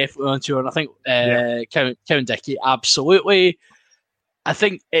Owens is definitely on tour, and I think Kevin Dickey absolutely. I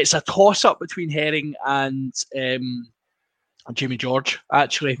think it's a toss-up between Herring and Jamie George,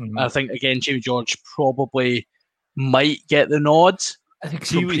 actually. Mm-hmm. I think, again, Jamie George probably might get the nod. I think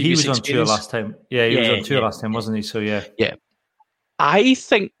he was on tour last time. Yeah, he was on tour last time, wasn't he? So, yeah. Yeah. I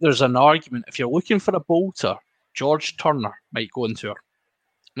think there's an argument, if you're looking for a bolter, George Turner might go on tour.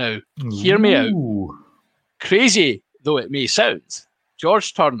 Now, hear me out. Crazy though it may sound,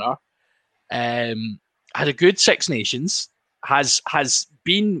 George Turner had a good Six Nations, has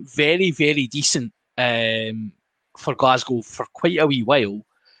been very, very decent for Glasgow for quite a wee while,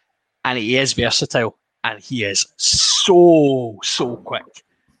 and he is versatile, and he is so quick.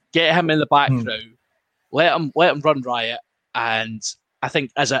 Get him in the background, let him run riot, and I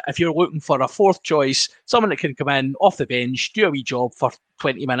think if you're looking for a fourth choice, someone that can come in off the bench, do a wee job for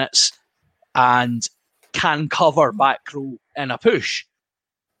 20 minutes, and can cover back row in a push,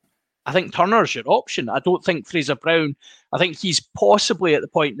 I think Turner's your option. I don't think Fraser Brown. I think he's possibly at the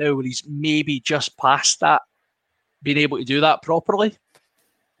point now where he's maybe just past that, being able to do that properly.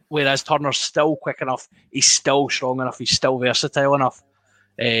 Whereas Turner's still quick enough, he's still strong enough, he's still versatile enough.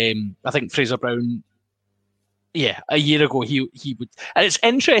 I think Fraser Brown, a year ago he would. And it's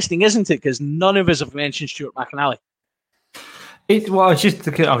interesting, isn't it? Because none of us have mentioned Stuart McAnally. I was just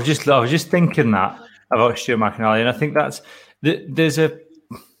thinking that about Stuart McAnally, and I think that's there's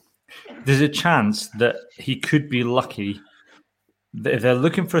a chance that he could be lucky. If they're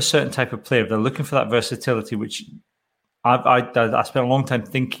looking for a certain type of player, if they're looking for that versatility, which I spent a long time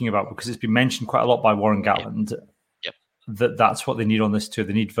thinking about because it's been mentioned quite a lot by Warren Gatland. Yep. That's what they need on this tour.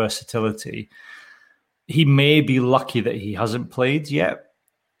 They need versatility. He may be lucky that he hasn't played yet,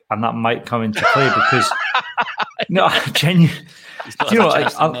 and that might come into play because genuinely.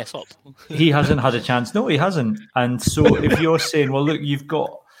 He hasn't had a chance. No, he hasn't. And so if you're saying, well, look, you've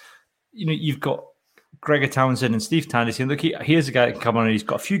got Gregor Townsend and Steve Tandy saying, look, here's a guy that can come on and he's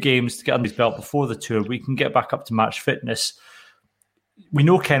got a few games to get under his belt before the tour. We can get back up to match fitness. We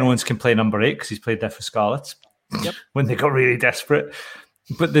know Ken Owens can play number 8 because he's played there for Scarlets when they got really desperate.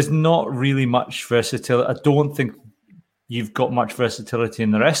 But there's not really much versatility. I don't think you've got much versatility in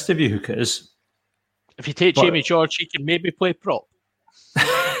the rest of your hookers. If you take Jamie George, he can maybe play prop.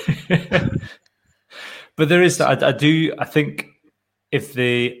 But there is that. I think if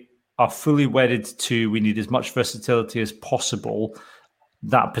they are fully wedded to we need as much versatility as possible,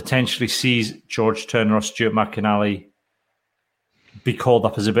 that potentially sees George Turner or Stuart McAnally be called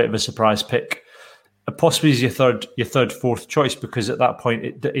up as a bit of a surprise pick. Possibly as your third, fourth choice, because at that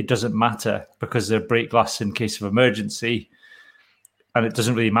point it doesn't matter because they're break glass in case of emergency, and it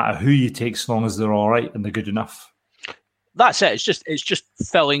doesn't really matter who you take as long as they're all right and they're good enough. That's it. It's just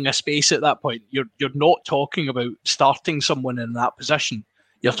filling a space at that point. You're not talking about starting someone in that position.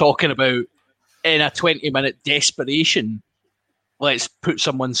 You're talking about in a 20-minute desperation, let's put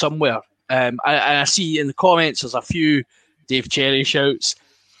someone somewhere. And I see in the comments there's a few Dave Cherry shouts.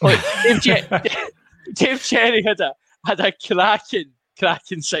 Look, Dave Cherry had a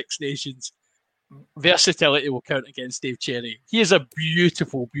cracking Six Nations. Versatility will count against Dave Cherry. He is a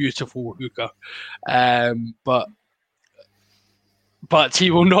beautiful, beautiful hooker. But he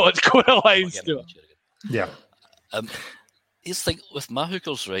will not go to lines to it. Yeah. Here's the thing with my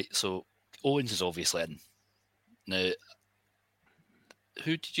hookers, right? So Owens is obviously in. Now,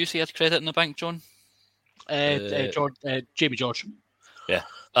 who did you say had credit in the bank, John? Jamie George. Yeah,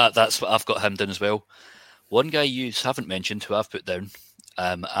 that's what I've got him down as well. One guy you haven't mentioned who I've put down,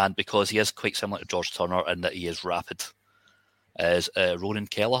 and because he is quite similar to George Turner in that he is rapid, is Ronan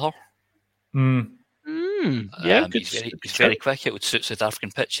Kelleher. He's very quick. It would suit South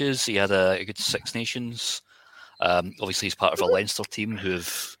African pitches. He had a good Six Nations. Obviously, he's part of a Leinster team who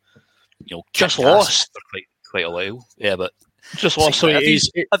have, just lost for quite a while. Yeah, but just lost. So have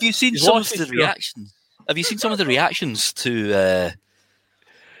you seen some of the reactions? Have you seen some of the reactions to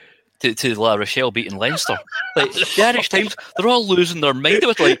La Rochelle beating Leinster? Like the Irish Times, they're all losing their mind. It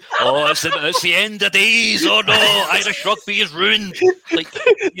was like, it's the end of days. Oh no, Irish rugby is ruined. Like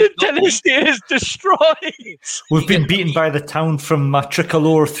the dynasty is destroyed. We've been beaten by the town from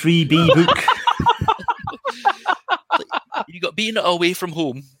Tricolore 3B book. You got beaten away from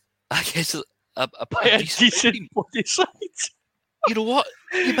home. I guess decent body side. You know what?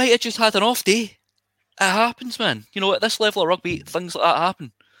 You might have just had an off day. It happens, man. You know, at this level of rugby, things like that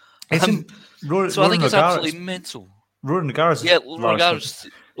happen. So I think it's absolutely mental. Ronan Nagara's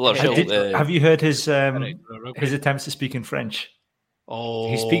have you heard his attempts to speak in French? Oh,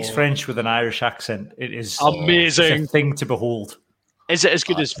 he speaks French with an Irish accent. It is amazing. It's a thing to behold. Is it as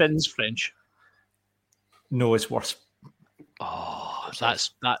good as Finn's French? No, it's worse. Oh,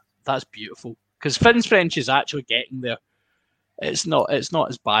 that's beautiful. Because Finn's French is actually getting there. It's not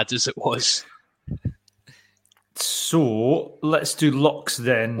as bad as it was. So let's do locks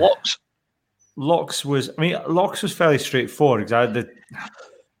then. Locks was fairly straightforward because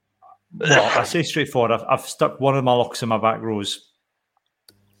I say straightforward. I've stuck one of my locks in my back rows.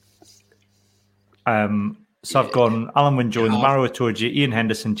 So I've gone Alan Wynne-Jones, Maro Itoje, Ian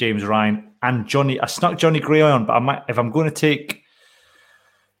Henderson, James Ryan, and Johnny. I snuck Johnny Gray on, but if I'm going to take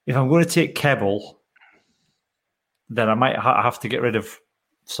Kebble, then I might have to get rid of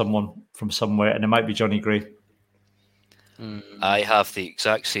someone from somewhere, and it might be Johnny Gray. I have the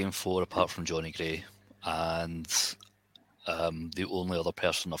exact same 4 apart from Johnny Gray, and the only other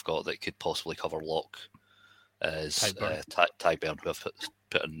person I've got that could possibly cover lock is Ty Byrne, who I've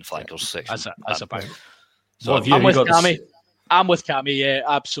put in the flankers section. As a back. So I'm with Cammy. I'm with Cammy, yeah,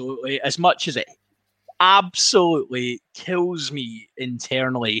 absolutely. As much as it absolutely kills me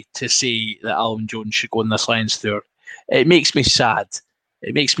internally to say that Alan Jones should go in this Lions tour, it makes me sad.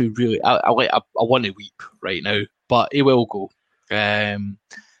 It makes me really... I want to weep right now, but he will go. Anyway.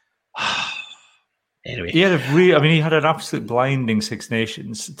 He had he had an absolute blinding Six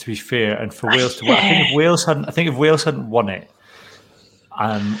Nations, to be fair, and for Wales to win. I think if Wales hadn't won it,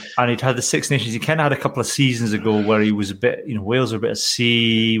 and he'd had the Six Nations, he kind of had a couple of seasons ago where he was a bit, Wales were a bit at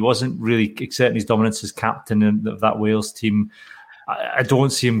sea. He wasn't really exerting his dominance as captain of that Wales team. I don't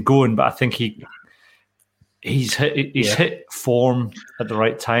see him going, but I think he's hit form at the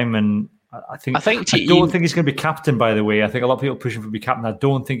right time, and I don't think he's going to be captain. By the way, I think a lot of people pushing for to be captain. I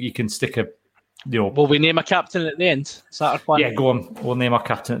don't think you can stick a. Will we name a captain at the end? Is that our plan? Yeah, go on. We'll name our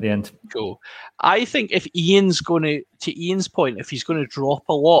captain at the end. Cool. I think if Ian's going to Ian's point, if he's going to drop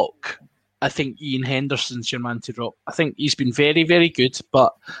a lock, I think Ian Henderson's your man to drop. I think he's been very, very good,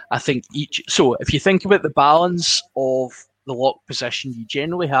 but I think so if you think about the balance of the lock position, you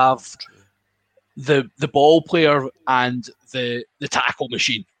generally have the ball player and the tackle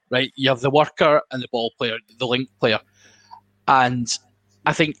machine, right? You have the worker and the ball player, the link player. And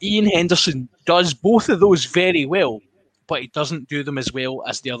I think Ian Henderson does both of those very well, but he doesn't do them as well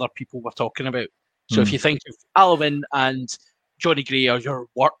as the other people we're talking about. So if you think of Alwyn and Johnny Gray are your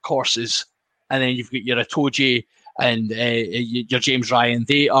workhorses, and then you've got your Itoje and your James Ryan,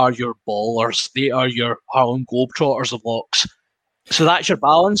 they are your ballers. They are your Harlem Globetrotters of locks. So that's your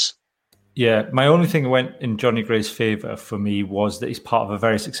balance. Yeah, my only thing that went in Johnny Gray's favour for me was that he's part of a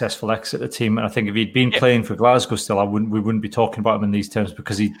very successful Exeter team, and I think if he'd been playing for Glasgow still, we wouldn't be talking about him in these terms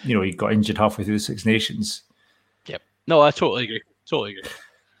because he got injured halfway through the Six Nations. Yep. No, I totally agree.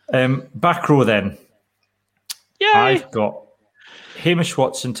 Back row then. Yay! I've got Hamish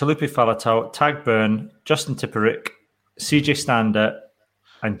Watson, Talupe Falatau, Tag Byrne, Justin Tipperick, CJ Stander,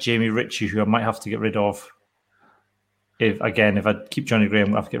 and Jamie Ritchie, who I might have to get rid of. If I keep Johnny Gray,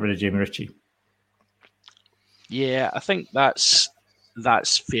 I'm going to have to get rid of Jamie Ritchie. Yeah, I think that's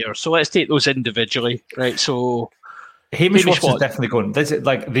fair. So let's take those individually, right? So Hamish Watson's definitely going.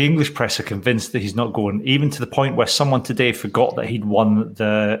 Like the English press are convinced that he's not going, even to the point where someone today forgot that he'd won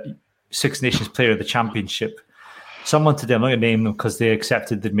the Six Nations Player of the Championship. Someone today, I'm not going to name them because they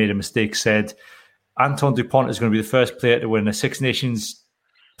accepted they'd made a mistake, said Anton Dupont is going to be the first player to win a Six Nations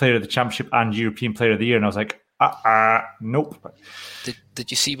Player of the Championship and European Player of the Year. And I was like, nope.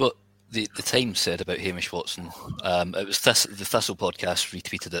 Did you see what the Times said about Hamish Watson? It was the Thistle podcast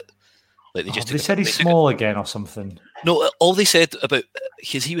retweeted it. Like they said he's small again or something. No, all they said about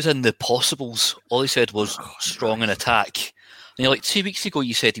because he was in the possibles. All they said was strong in attack. And you're like 2 weeks ago,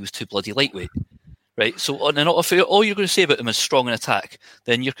 you said he was too bloody lightweight, right? So if all you're going to say about him is strong in attack,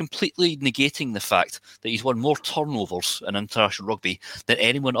 then you're completely negating the fact that he's won more turnovers in international rugby than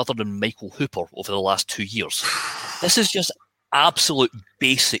anyone other than Michael Hooper over the last 2 years. This is just absolute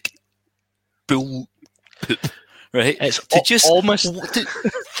basic bull poop, right? It's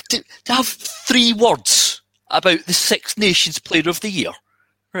to have 3 words about the Six Nations Player of the Year,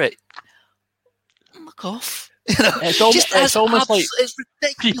 right? Fuck off. It's almost like it's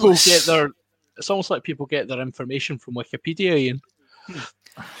ridiculous. It's almost like people get their information from Wikipedia, Ian.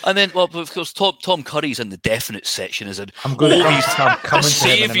 And then, well, of course, Tom Curry's in the definite section. He's the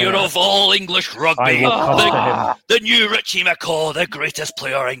saviour of all English rugby. The new Richie McCaw, the greatest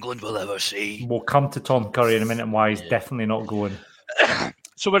player England will ever see. We'll come to Tom Curry in a minute and why he's definitely not going.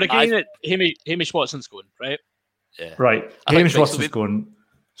 So we're agreeing that Hamish Watson's going, right? Yeah. Right. Hamish Watson's going.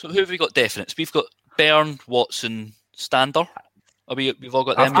 So who have we got definites? We've got Byrne, Watson, Stander. We've all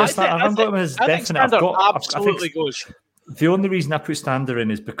got them. I've got them as definite. Absolutely goes. The only reason I put Stander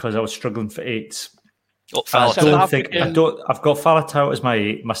in is because I was struggling for 8s. I've got Faletau as my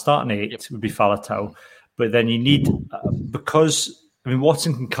 8. My starting 8 would be Faletau, but then you need because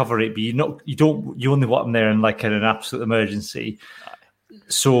Watson can cover it, but you only want him there in an absolute emergency.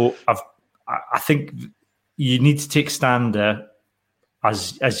 So I think you need to take Stander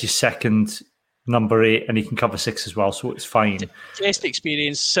as your second number 8, and he can cover 6 as well, so it's fine. Test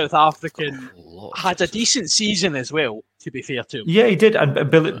experience, South African, had a decent season as well, to be fair to him. Yeah, he did, and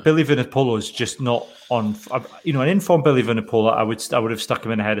Billy Vunipola is just not on. An informed Billy Vunipola, I would have stuck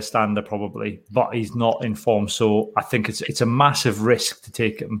him in ahead of Stander probably, but he's not in form, so I think it's a massive risk to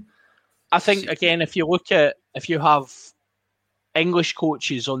take him. I think again, if you have English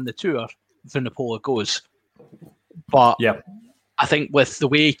coaches on the tour, Vunipola goes, but yeah. I think with the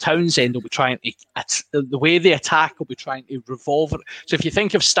way Townsend will be trying to, the way the attack will be trying to revolve it. So if you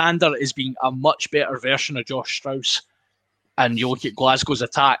think of Stander as being a much better version of Josh Strauss, and you look at Glasgow's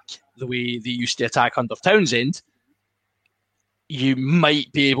attack, the way they used to attack under Townsend, you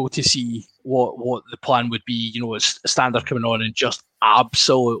might be able to see what the plan would be. As Stander coming on and just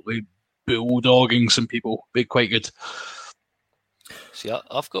absolutely bulldogging some people. Be quite good. See,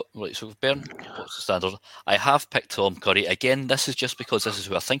 I've got so Byrne, what's the standard? I have picked Tom Curry again. This is just because this is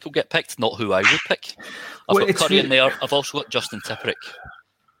who I think will get picked, not who I would pick. I've got Curry in there. I've also got Justin Tipuric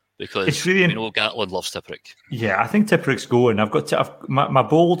because we know Gatlin loves Tipuric. Yeah, I think Tipuric's going. My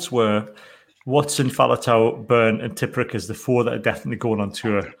bolds were Watson, Faletau, Byrne, and Tipuric as the 4 that are definitely going on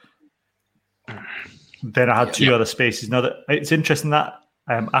tour. Then I had 2 other spaces. Now that it's interesting that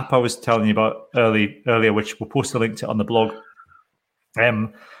app I was telling you about earlier, which we'll post a link to on the blog.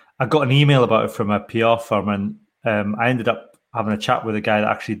 I got an email about it from a PR firm, and I ended up having a chat with a guy that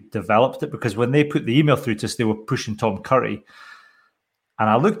actually developed it, because when they put the email through to us, they were pushing Tom Curry. And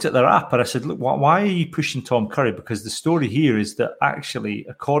I looked at their app and I said, look, why are you pushing Tom Curry? Because the story here is that actually,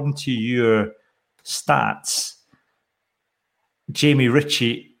 according to your stats, Jamie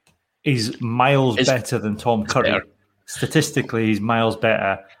Ritchie is miles better than Tom Curry. Better. Statistically, he's miles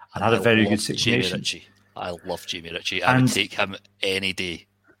better and had a very good situation. I love Jamie Ritchie. I would take him any day.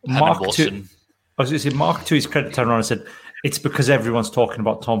 Mark, to his credit, turned around and said, it's because everyone's talking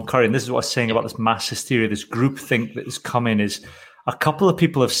about Tom Curry. And this is what I was saying about this mass hysteria, this group think that has come in, is a couple of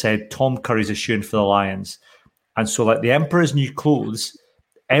people have said Tom Curry's a shoo-in for the Lions. And so, like the Emperor's new clothes,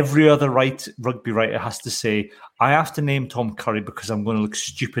 every other rugby writer has to say, I have to name Tom Curry because I'm going to look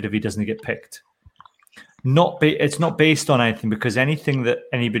stupid if he doesn't get picked. It's not based on anything, because anything that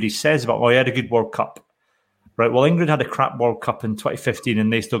anybody says about, he had a good World Cup. Right. Well, England had a crap World Cup in 2015,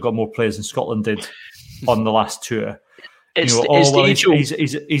 and they still got more players than Scotland did on the last tour. He's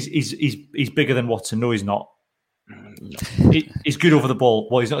bigger than Watson. No, he's not. He's good over the ball.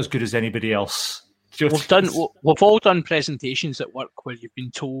 Well, he's not as good as anybody else. We've all done presentations at work where you've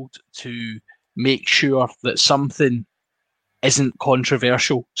been told to make sure that something isn't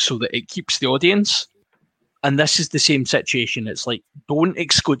controversial so that it keeps the audience. And this is the same situation. It's like, don't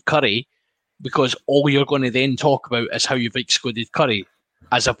exclude Curry, because all you're going to then talk about is how you've excluded Curry,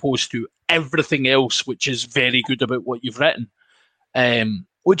 as opposed to everything else, which is very good about what you've written,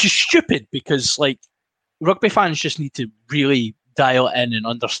 which is stupid, because rugby fans just need to really dial it in and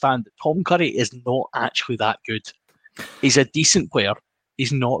understand that Tom Curry is not actually that good. He's a decent player.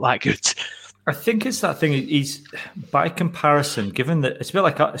 He's not that good. I think it's that thing. He's, by comparison, given that it's a bit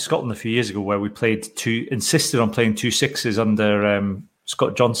like Scotland a few years ago, where we insisted on playing 2 6s under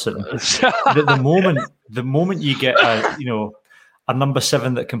Scott Johnson. the moment you get a number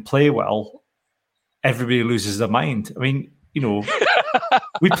 7 that can play well, everybody loses their mind. I mean,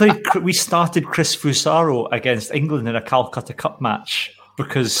 we started Chris Fusaro against England in a Calcutta Cup match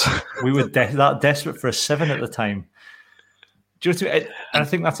because we were that desperate for a 7 at the time. Do you know what I mean? And I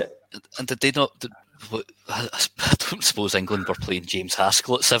think that's it. And did they not? I don't suppose England were playing James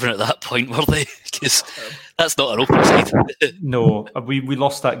Haskell at 7 at that point, were they? Because that's not an open side. No, we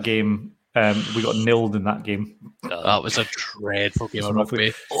lost that game. We got nilled in that game. That was a dreadful game of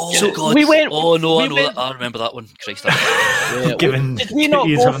rugby. Oh, so God. I remember that one. Christ. Given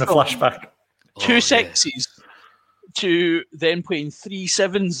Ian's having a flashback. 2 6s to then playing 3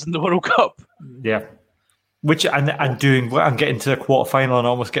 7s in the World Cup. Yeah. Which and doing what? I'm getting to the quarterfinal and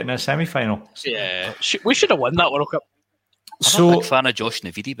almost getting to a semi-final. Yeah, we should have won that World Cup. I'm a big fan of Josh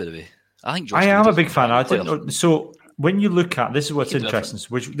Navidi, by the way. I am a big fan. I didn't know. So when you look at this, is what's interesting.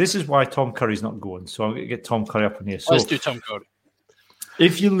 This is why Tom Curry's not going. So I'm going to get Tom Curry up in here. So let's do Tom Curry.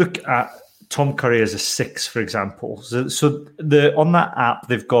 If you look at Tom Curry as a 6, for example, so on that app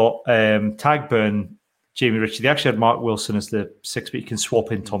they've got Tagburn, Jamie Ritchie. They actually had Mark Wilson as the 6, but you can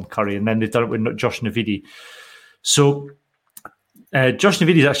swap in Tom Curry, and then they've done it with Josh Navidi. So Josh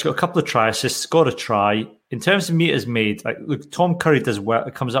Navidi's actually got a couple of try assists, got a try. In terms of meters made, look, Tom Curry does well.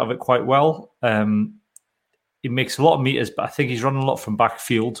 It comes out of it quite well. He makes a lot of meters, but I think he's running a lot from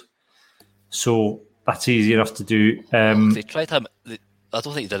backfield, so that's easy enough to do. They tried him. I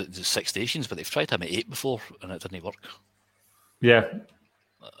don't think they did it at 6 stations, but they've tried him at 8 before, and it didn't work. Yeah.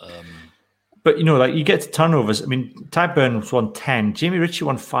 But, you get to turnovers. I mean, Ty Burns won 10. Jamie Ritchie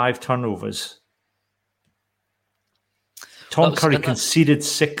won 5 turnovers. Tom Curry conceded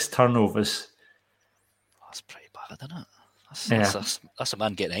 6 turnovers. That's pretty bad, isn't it? That's a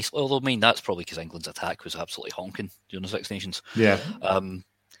man getting ice. Although, that's probably because England's attack was absolutely honking during the 6 Nations. Yeah.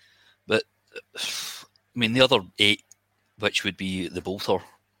 But, the other 8, which would be the bolter,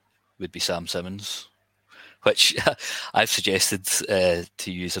 would be Sam Simmons, which I've suggested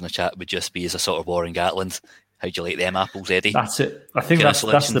to use in the chat would just be as a sort of Warren Gatland. How'd you like them apples, Eddie? That's it. I think that's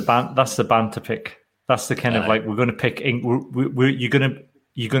the banter pick. That's the kind of we're going to pick. You're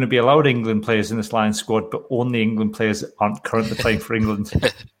going to be allowed England players in this Lions squad, but only England players that aren't currently playing for England.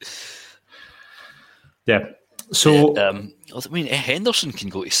 Yeah. So Henderson can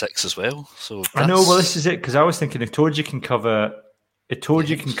go to 6 as well. So I know. Well, this is it, because I was thinking if Itoje can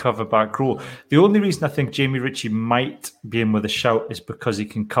cover back row. The only reason I think Jamie Ritchie might be in with a shout is because he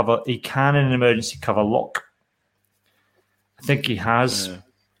can in an emergency cover lock. I think he has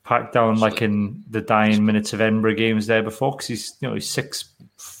packed down like in the dying minutes of Edinburgh games there before, because he's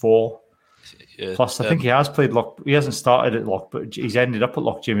 6'4". Yeah, plus, I think he has played lock. He hasn't started at lock, but he's ended up at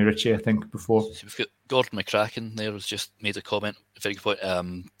lock. Jamie Ritchie, I think, before. We've got Gordon McCracken there, who's just made a comment. Very good point.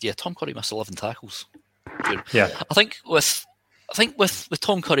 Tom Curry missed 11 tackles. Yeah, I think with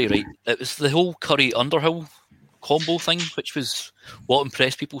Tom Curry, right, it was the whole Curry Underhill combo thing, which was what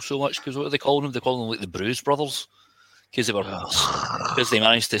impressed people so much. Because what are they calling them? They call them like the Bruise Brothers, because they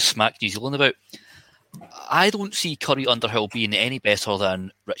managed to smack New Zealand about. I don't see Curry Underhill being any better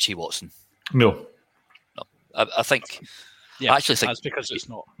than Richie Watson. No. I think. Yeah, I actually think that's because it's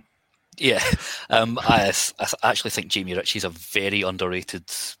not. Yeah, I actually think Jamie Ritchie's a very underrated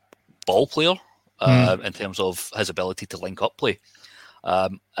ball player in terms of his ability to link up play.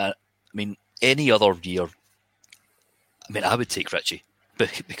 Any other year, I would take Ritchie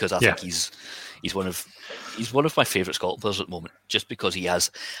because I think he's one of my favourite Scotland players at the moment. Just because he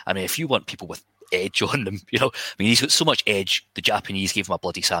has. If you want people with edge on them, he's got so much edge. The Japanese gave him a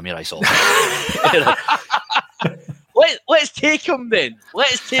bloody samurai sword. Let's take him then.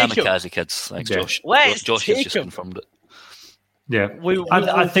 Let's take him. Kamikaze kids. Thanks, Josh. Josh has just confirmed it. Yeah,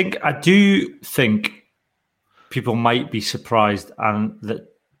 I do think people might be surprised and that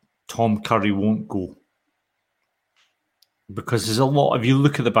Tom Curry won't go, because there's a lot. If you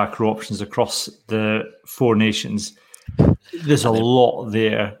look at the back row options across the 4 nations, there's a lot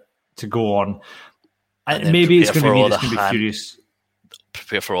there to go on. And maybe it's going to be just going to be furious.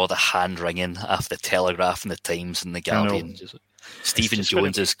 Prepare for all the hand wringing after the Telegraph and the Times and the Guardian. Stephen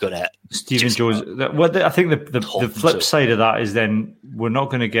Jones is going to. Stephen Jones. I think the flip side of that is then we're not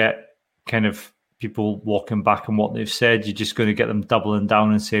going to get kind of people walking back on what they've said. You're just going to get them doubling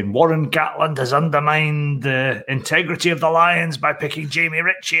down and saying Warren Gatland has undermined the integrity of the Lions by picking Jamie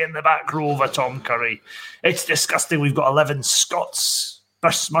Ritchie in the back row over Tom Curry. It's disgusting. We've got 11 Scots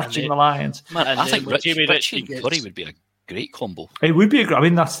besmirching the Lions. Man, I think Ritchie and Curry would be a great combo. It would be a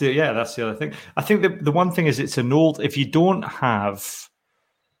great. That's the other thing. I think the one thing is it's an old. If you don't have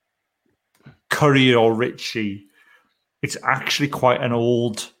Curry or Ritchie, it's actually quite an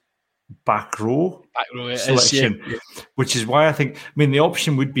old back row selection, which is why I think. The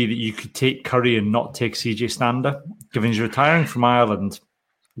option would be that you could take Curry and not take CJ Stander, given he's retiring from Ireland,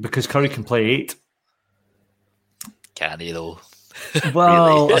 because Curry can play 8. Can he though?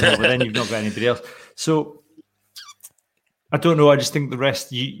 Well, really? I know, but then you've not got anybody else. So I don't know. I just think the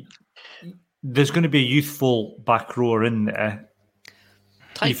rest. There's going to be a youthful back rower in there.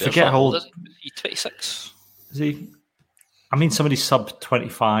 You forget how old. He's 26. Is he? Somebody sub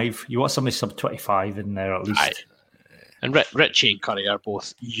 25. You want somebody sub 25 in there at least. And Ritchie and Curry are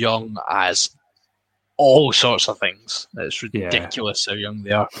both young as all sorts of things. It's ridiculous how young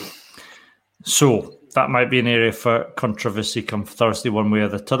they are. So that might be an area for controversy come Thursday, one way or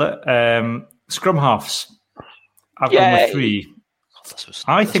the other. Scrum halves. I've gone with 3.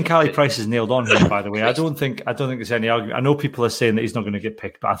 I think Ali good. Price is nailed on here. By the way, I don't think there's any argument. I know people are saying that he's not going to get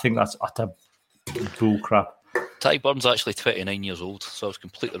picked, but I think that's utter bull crap. Ty Burns actually 29 years old, so I was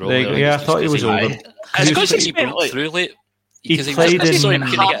completely wrong. I thought he was older. It's because he broke through late. He played in. He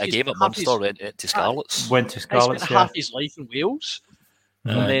couldn't get a game at Munster, went to Scarlets. Went to Scarlets. He spent half his life in Wales,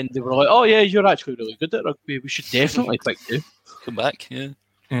 and then they were like, "Oh yeah, you're actually really good at rugby. We should definitely pick you. Come back."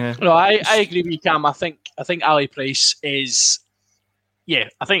 Yeah. No, I agree with you, Cam. I think Ali Price is. Yeah,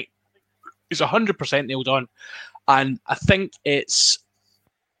 I think he's 100% nailed on, and I think it's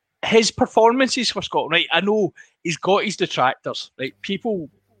his performances for Scotland. Right, I know he's got his detractors. Right, people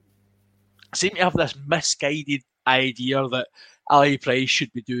seem to have this misguided idea that Ali Price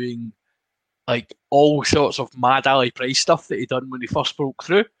should be doing like all sorts of mad Ali Price stuff that he done when he first broke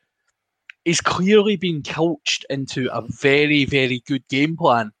through. He's clearly been coached into a very, very good game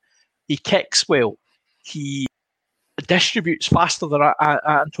plan. He kicks well. He distributes faster than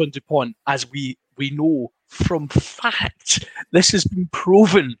Antoine Dupont, as we know from fact. This has been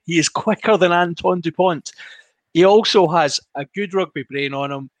proven. He is quicker than Antoine Dupont. He also has a good rugby brain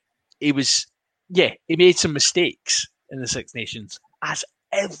on him. He made some mistakes in the Six Nations, as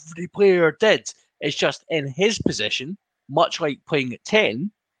every player did. It's just in his position, much like playing at 10,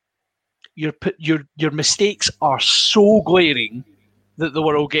 your mistakes are so glaring that the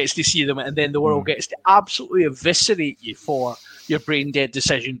world gets to see them, and then the world gets to absolutely eviscerate you for your brain-dead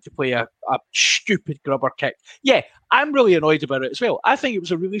decision to play a stupid grubber kick. Yeah, I'm really annoyed about it as well. I think it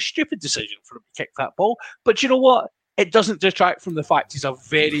was a really stupid decision for him to kick that ball, but you know what? It doesn't detract from the fact he's a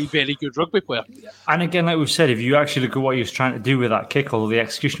very, very good rugby player. And again, like we've said, if you actually look at what he was trying to do with that kick, although the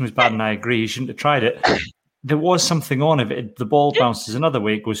execution was bad, and I agree, he shouldn't have tried it. There was something on it. The ball bounces another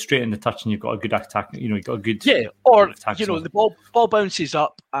way, it goes straight in the touch, and you've got a good attack. You've got a good the ball bounces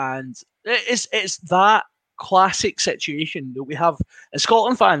up, and it's that classic situation that we have as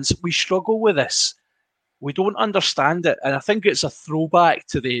Scotland fans. We struggle with this. We don't understand it, and I think it's a throwback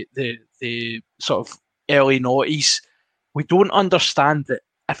to the sort of early noughties. We don't understand that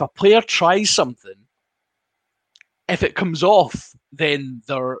if a player tries something, if it comes off, then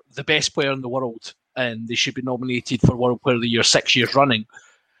they're the best player in the world, and they should be nominated for World Player of the Year 6 years running.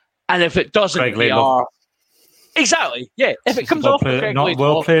 And if it doesn't, they are exactly If it comes off,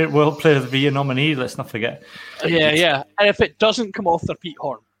 World Player of the Year nominee. Let's not forget. Yeah. And if it doesn't come off, they're Pete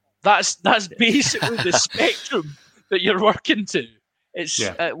Horn. That's basically the spectrum that you're working to. It's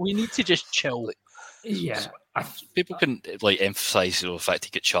we need to just chill. Yeah. People can emphasise the fact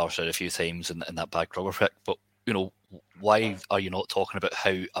he got charged out a few times in that bad grubber pick, but why are you not talking about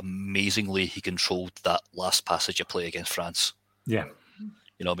how amazingly he controlled that last passage of play against France? Yeah.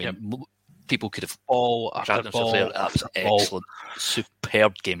 People could have ball after ball. There. That was excellent,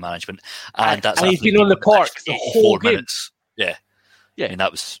 superb game management, and he's been on the park the whole 4 minutes. Yeah. I mean,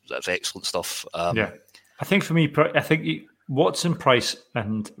 that was excellent stuff. I think for me, Watson, Price,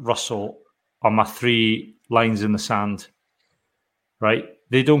 and Russell are my 3 lines in the sand. Right?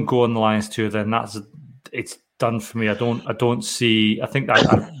 They don't go on the Lions tour, then it's done for me. I don't see. I think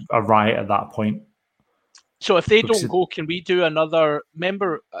that a riot at that point. So if they don't go, can we do another?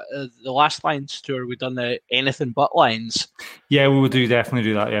 Remember the last Lions tour? We done the anything but Lions. Yeah, we will definitely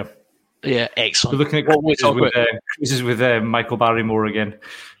do that. Yeah. Yeah, excellent. We're looking at cruises with Michael Barrymore again.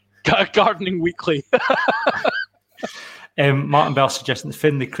 Gardening Weekly. Martin Bell suggesting that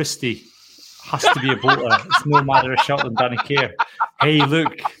Finlay Christie has to be a voter. It's no matter of shot than Danny Kerr. Hey,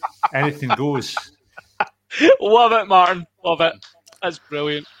 look, anything goes. Love it, Martin. Love it. That's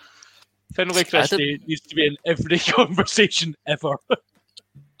brilliant. Finlay Christie needs to be in every conversation ever.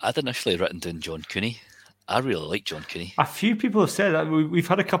 I'd initially written down John Cooney. I really like John Cooney. A few people have said that. We've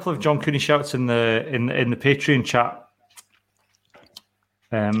had a couple of John Cooney shouts in the Patreon chat.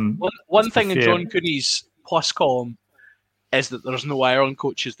 One thing in John Cooney's plus column is that there's no Ireland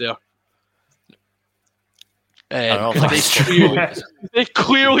coaches there. They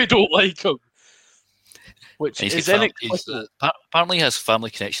clearly don't like him. Which is inexplicable. Apparently he has family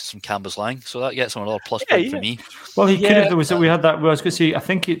connections from Cambuslang, so that gets him another plus point for me. Well, he could have. We had that. Well, I was going to say, I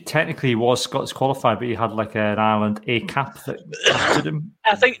think technically he was Scots qualified, but he had like an Ireland A cap that captured him.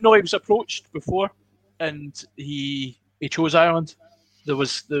 I think he was approached before, and he chose Ireland. There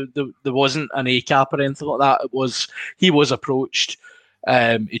wasn't an A cap or anything like that. He was approached.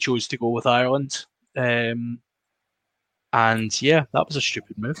 He chose to go with Ireland, and that was a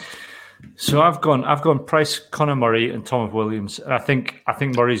stupid move. So I've gone Price, Conor Murray, and Tom Williams. And I think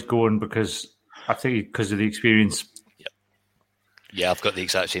Murray's going because of the experience. Yeah, I've got the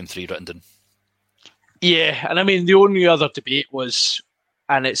exact same 3 written down. Yeah, and I mean the only other debate was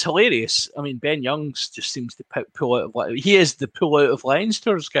and it's hilarious. I mean, Ben Youngs just seems to pull out of. He is the pull out of Lions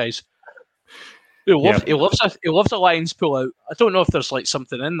tours, guys. He loves a Lions pull out. I don't know if there's like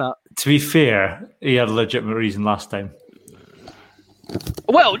something in that. To be fair, he had a legitimate reason last time.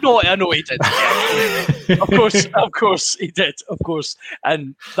 Well, no, I know he did. of course he did. Of course,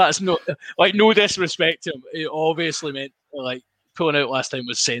 and that's no disrespect to him. It obviously meant like pulling out last time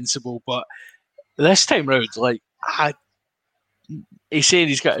was sensible, but this time round, like he said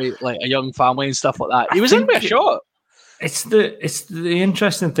he's got like a young family and stuff like that. He was in with a shot. It's the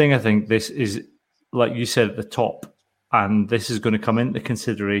interesting thing. I think this is, like you said at the top, and this is going to come into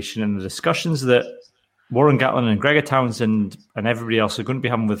consideration in the discussions that Warren Gatland and Gregor Townsend and everybody else are going to be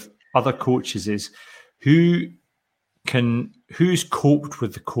having with other coaches, is who's coped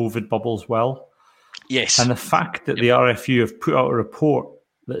with the COVID bubbles well. Yes. And the fact that the RFU have put out a report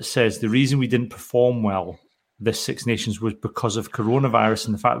that says the reason we didn't perform well this Six Nations was because of coronavirus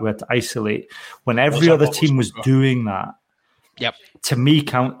and the fact we had to isolate when every other team was doing that. Yep. To me,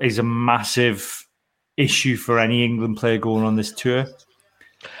 is a massive issue for any England player going on this tour.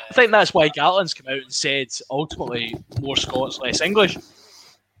 I think that's why Gatland's come out and said ultimately more Scots, less English.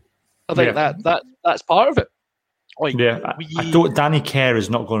 I think that's part of it. Like, I don't. Danny Kerr is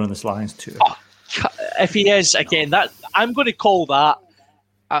not going on this Lions tour. If he is, again, that I'm going to call that.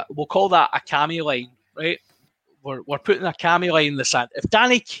 We'll call that a Cammy line, right? We're putting a Cammy line in the sand. If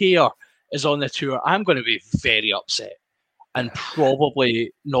Danny Kerr is on the tour, I'm going to be very upset and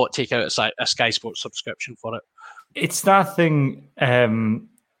probably not take out a Sky Sports subscription for it. It's that thing.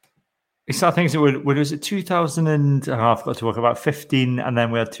 It's that thing. So when was it 2000 and I forgot to work about 15, and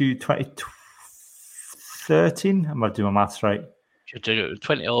then we had 2013. I'm going to do my maths right. 20.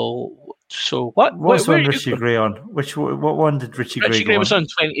 So what? What's one Richie Gray on? What one did Richie Gray? Richie Gray was on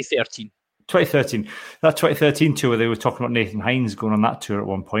 2013. 2013. That 2013 tour, they were talking about Nathan Hines going on that tour at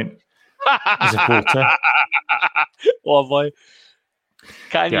one point as a porter. Lovely.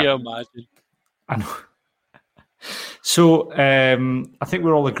 Can you imagine? I know. So I think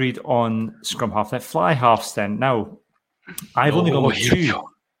we're all agreed on scrum half. That fly halves then. Now, I've only gone with two.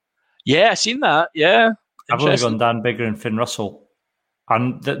 Yeah, I've seen that. Yeah. I've only gone Dan Biggar and Finn Russell.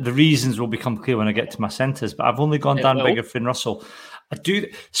 And the reasons will become clear when I get to my centres. But I've only gone Dan Biggar, Finn Russell.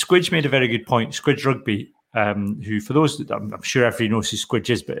 Squidge made a very good point. Squidge Rugby, who for those, I'm sure everybody knows who Squidge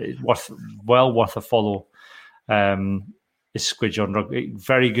is, but it's worth a follow. Is Squidge on Rugby.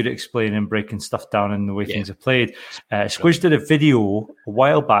 Very good at explaining and breaking stuff down in the way things are played. Squidge did a video a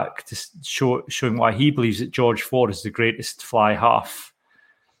while back to showing why he believes that George Ford is the greatest fly half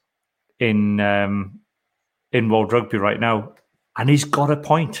in World Rugby right now. And he's got a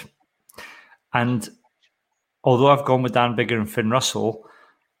point. And although I've gone with Dan Biggar and Finn Russell,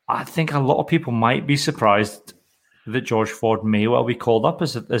 I think a lot of people might be surprised that George Ford may well be called up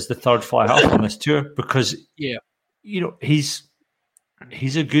as the third fly half on this tour, because he's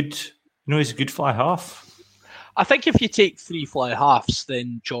a good fly half. I think if you take three fly halves,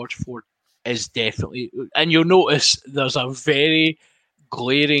 then George Ford is definitely, and you'll notice there's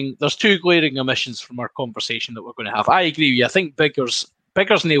two glaring omissions from our conversation that we're going to have. I agree with you. I think Biggar's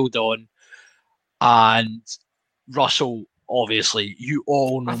nailed on, and Russell, obviously, you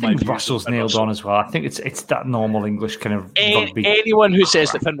all know. I think Russell's nailed on as well. I think it's that normal English kind of rugby. Anyone who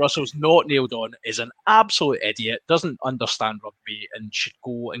says that Finn Russell's not nailed on is an absolute idiot, doesn't understand rugby, and should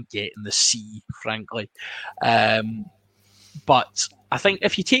go and get in the sea, frankly. But I think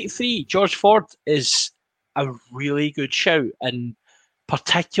if you take three, George Ford is a really good shout, and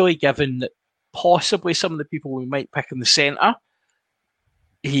particularly given that possibly some of the people we might pick in the centre,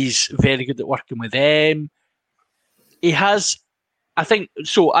 he's very good at working with them. He has, I think,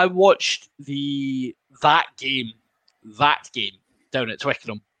 so I watched that game down at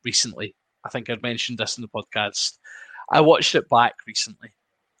Twickenham recently. I think I'd mentioned this in the podcast. I watched it back recently,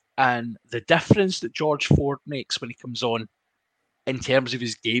 and the difference that George Ford makes when he comes on in terms of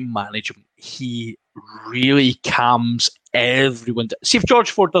his game management, he really calms everyone down. See, if George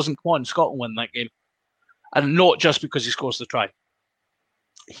Ford doesn't come on, Scotland win that game. And not just because he scores the try.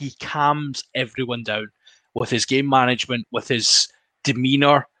 He calms everyone down with his game management, with his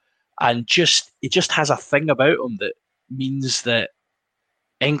demeanour, and he just has a thing about him that means that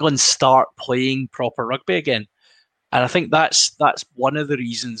England start playing proper rugby again. And I think that's one of the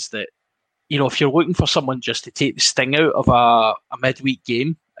reasons that, if you're looking for someone just to take the sting out of a midweek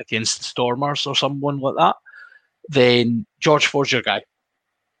game against the Stormers or someone like that, then George Ford's your guy.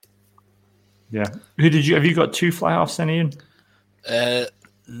 Yeah. Have you got two fly halves then, Ian?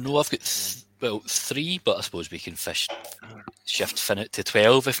 No, I've got three, but I suppose we can shift Finn it to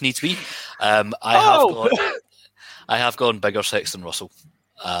 12 if needs be. I have gone Biggar, Sexton, Russell.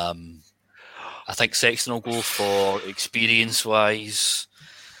 I think Sexton will go for experience-wise.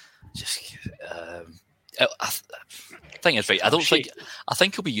 Just, I think it's right. I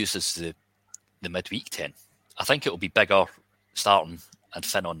think he'll be used as the midweek 10. I think it'll be bigger starting and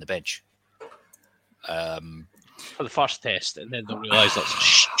Finn on the bench. For the first test, and then they'll realise that's a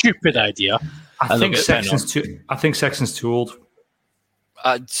stupid idea. I think Sexton's too old.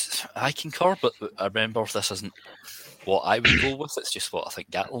 I concur, but I remember this isn't what I would go with. It's just what I think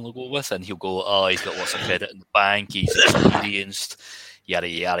Gatlin will go with, and he'll go, "Oh, he's got lots of credit in the bank. He's experienced, yada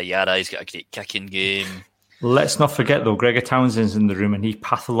yada yada. He's got a great kicking game." Let's not forget, though, Gregor Townsend's in the room, and he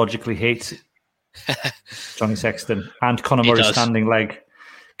pathologically hates Johnny Sexton and Conor Murray's standing leg.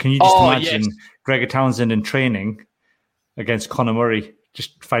 Can you just imagine Gregor Townsend in training against Conor Murray,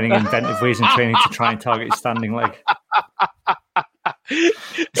 just finding inventive ways in training to try and target his standing leg?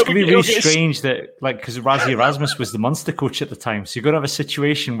 It's going to be really strange that, because Razzie Erasmus was the Munster coach at the time, so you're going to have a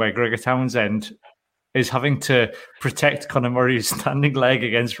situation where Gregor Townsend is having to protect Conor Murray's standing leg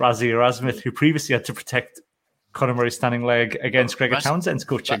against Razzie Erasmus, who previously had to protect Conor Murray's standing leg against Gregor Townsend's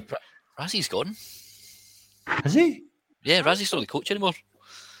coaching. Razzie's gone. Has he? Yeah, Razzie's not the coach anymore.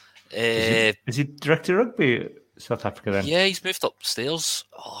 Is he director of rugby at South Africa then? Yeah, he's moved upstairs.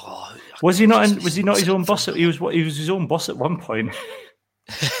 Was he not his own boss? He was his own boss at one point.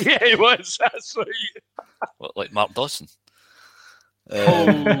 Yeah, he was. That's right. What, like Mark Dawson?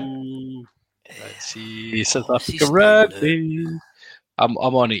 Let's see, South Africa rugby. I'm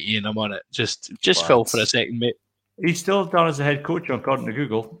on it, Ian. I'm on it. Just fill for a second, mate. He's still down as a head coach according to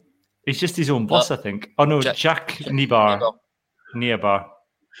Google. He's just his own boss, I think. Oh no, Jack Niebar.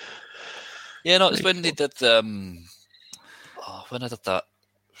 Yeah, no, it's when they did. When I did that,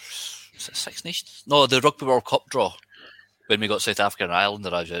 was it Six Nations? No, the Rugby World Cup draw. When we got South Africa and Ireland,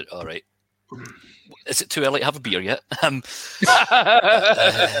 I was like, all right. Is it too early to have a beer yet? Because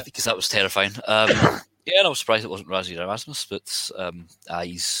that was terrifying. Yeah, and I was surprised it wasn't Razzie Erasmus, but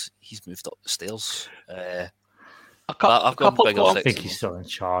he's moved up the stairs. I think he's still in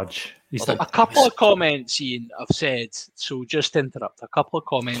charge. A couple of comments, Ian, have said, so just to interrupt, a couple of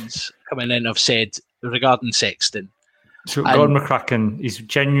comments coming in have said regarding Sexton. So Gordon McCracken, he's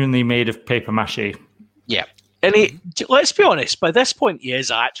genuinely made of paper mache. Yeah. And let's be honest, by this point, he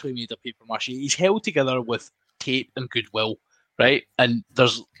is actually made of paper mache. He's held together with tape and goodwill, right? And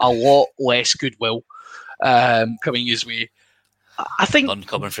there's a lot less goodwill coming his way. I think none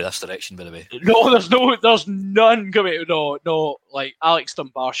coming for this direction, by the way. No, there's none coming. No. Like Alex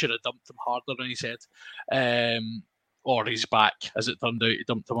Dunbar should have dumped him harder than he said, or his back, as it turned out. He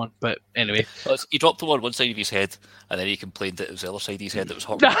dumped him on, but anyway, he dropped him on one side of his head, and then he complained that it was the other side of his head that was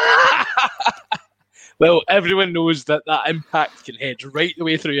hurt. Well, everyone knows that impact can head right the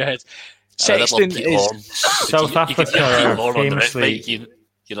way through your head. Sexton is South Africa famously.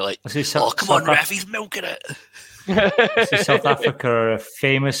 Come on, ref, he's milking it. South Africa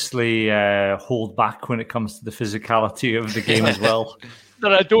famously hold back when it comes to the physicality of the game as well.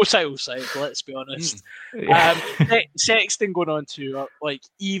 They're a docile side, let's be honest. Sexton going on to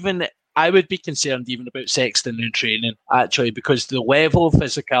even I would be concerned even about Sexton in training, actually, because the level of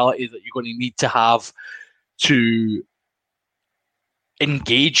physicality that you're going to need to have to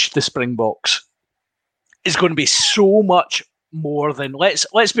engage the Springboks is going to be so much more than let's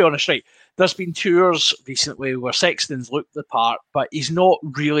be honest, right? There's been tours recently where Sexton's looked the part, but he's not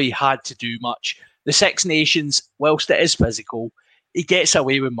really had to do much. The Six Nations, whilst it is physical, he gets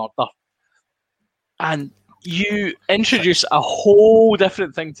away with murder. And you introduce a whole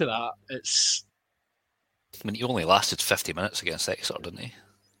different thing to that. He only lasted 50 minutes against Exeter, didn't he?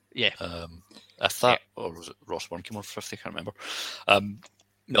 Yeah. If that, or was it Ross Byrne came on for 50? I can't remember.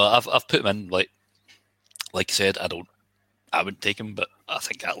 No, I've put him in, like you said, I wouldn't take him, but I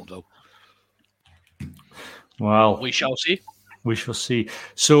think Gatland will. Well, we shall see. We shall see.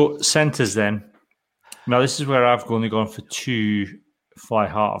 So, centres then. Now, this is where I've only gone for 2 fly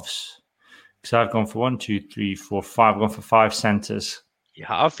halves. Because I've gone for 1, 2, 3, 4, 5. I've gone for 5 centres. You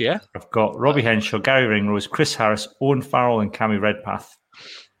have, yeah? I've got Robbie Henshaw, Gary Ringrose, Chris Harris, Owen Farrell, and Cammy Redpath.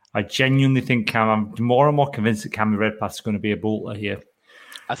 I genuinely think I'm more and more convinced that Cammy Redpath is going to be a bolter here.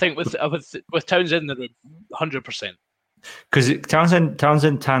 I think with Townsend in the room, 100%. Because Townsend,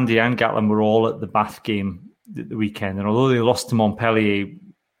 Tandy, and Gatlin were all at the Bath game the weekend, and although they lost to Montpellier,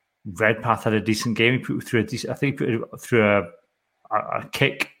 Redpath had a decent game. He put through a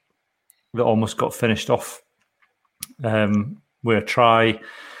kick that almost got finished off with a try. You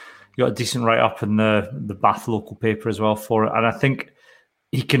got a decent write-up in the Bath local paper as well for it. And I think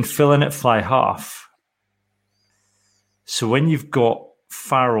he can fill in at fly half. So when you've got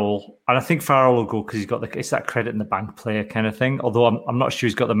Farrell, and I think Farrell will go because he's got it's that credit in the bank player kind of thing. Although I'm not sure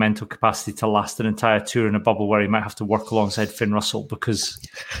he's got the mental capacity to last an entire tour in a bubble where he might have to work alongside Finn Russell, because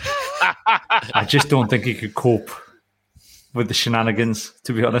I just don't think he could cope with the shenanigans,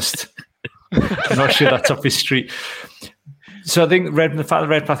 to be honest. I'm not sure that's up his street. So I think the fact that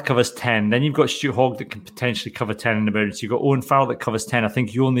Redpath covers 10, then you've got Stu Hogg that can potentially cover 10 in emergency. You've got Owen Farrell that covers 10. I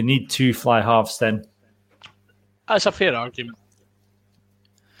think you only need 2 fly halves then. That's a fair argument.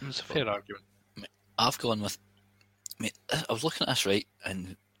 It's a fair argument. I've gone with... I was looking at this, right,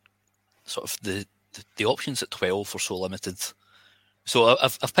 and sort of the options at 12 are so limited. So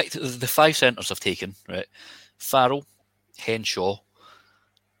I've picked the 5 centres I've taken, right? Farrell, Henshaw,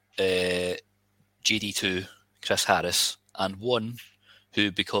 JD2, Chris Harris, and one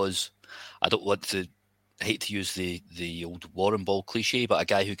who, because I hate to use the old Warren Ball cliche, but a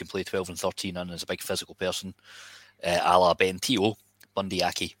guy who can play 12 and 13 and is a big physical person, a la Ben Teo, Bundy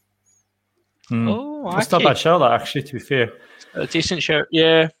Aki. Oh, that's not a bad shout, that, actually, to be fair. A decent shout,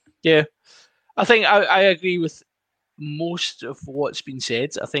 yeah. I think I agree with most of what's been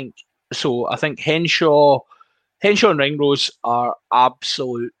said. I think Henshaw and Ringrose are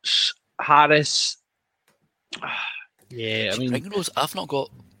absolutes. Harris, yeah, I mean... Ringrose, I've not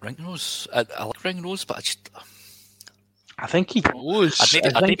got Ringrose. I like Ringrose, but I think he goes.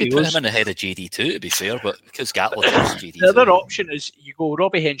 I'd maybe put him in ahead of JD2, to be fair, but because Gatland is JD2. The other option is you go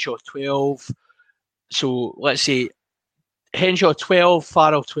Robbie Henshaw 12. So let's say Henshaw 12,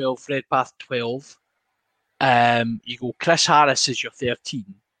 Farrell 12, Redpath 12. You go Chris Harris as your 13.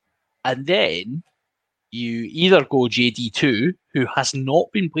 And then you either go JD2, who has not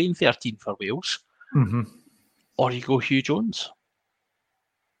been playing 13 for Wales, or you go Hugh Jones.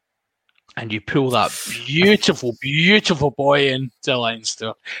 And you pull that beautiful, beautiful boy into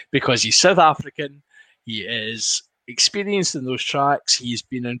Leinster because he's South African. He is experienced in those tracks. He's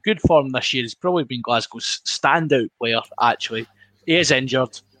been in good form this year. He's probably been Glasgow's standout player, actually. He is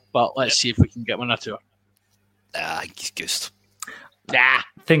injured, but let's see if we can get him on a tour. He's goosed. Nah. I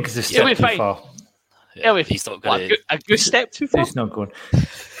think it's a step too far. Yeah, he's not going to... A good step too far? He's not going...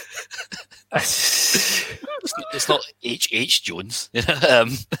 It's not H.H. Jones.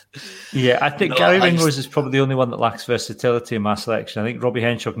 Yeah, I think Gary Ringrose is probably the only one that lacks versatility in my selection. I think Robbie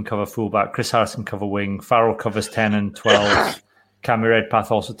Henshaw can cover fullback, Chris Harris can cover wing, Farrell covers 10 and 12, Cammy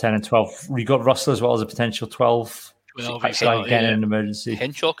Redpath also 10 and 12. You got Russell as well as a potential 12. 12 again in an emergency.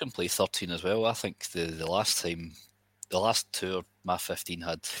 Henshaw can play 13 as well. I think the last tour, my 15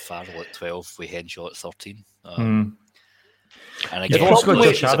 had Farrell at 12 with Henshaw at 13. And again,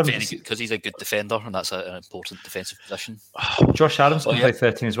 Josh Adams, because he's a good defender, and that's an important defensive position. Josh Adams can play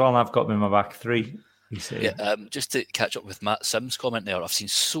 13 as well, and I've got him in my back 3. Just to catch up with Matt Sims' comment there, I've seen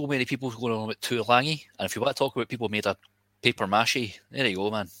so many people going on about Tuolangi, and if you want to talk about people made of paper mache, there you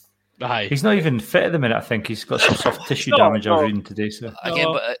go, man. Aye. He's not even fit at the minute. I think he's got some soft tissue damage I was reading today. So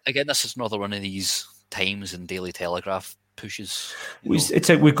again, this is another one of these Times and Daily Telegraph pushes. It's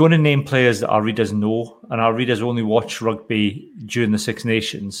like we're going to name players that our readers know, and our readers only watch rugby during the Six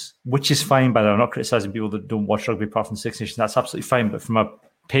Nations, which is fine, by the way. I'm not criticising people that don't watch rugby apart from the Six Nations. That's absolutely fine. But from a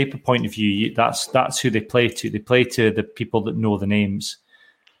paper point of view, that's who they play to. They play to the people that know the names.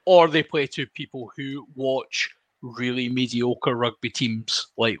 Or they play to people who watch really mediocre rugby teams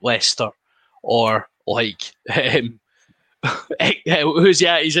like Leicester or like he's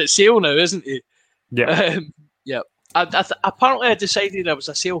at Sale now, isn't he? Yeah. Yeah. Apparently, I decided I was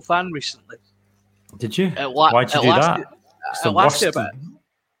a Sale fan recently. Did you? Why'd you do that? It lasted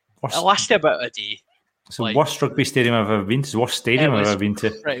about a day. It's the worst rugby stadium I've ever been to. It's the worst stadium I've ever been to.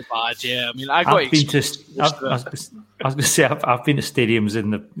 Pretty bad, yeah. I mean, I was going to say I've been to stadiums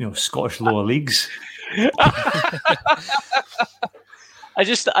in the Scottish lower leagues. I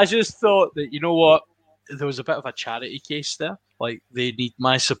just thought that, you know what, there was a bit of a charity case there. Like, they need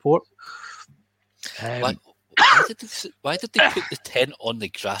my support. Why did they put the tent on the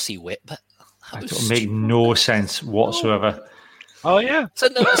grassy wet bit? That don't make no sense whatsoever. Oh yeah, it's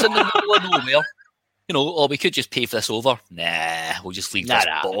in the middle of nowhere. Or we could just pave this over. Nah, we'll just leave this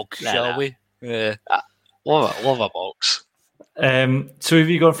bog, shall we? Yeah. Love a box. So have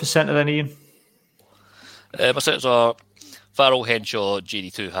you gone for centre then, Ian? My centres are Farrell, Henshaw,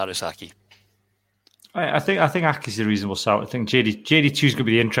 JD2, Harris, Aki. I think Aki's the reasonable shout. I think JD2 is going to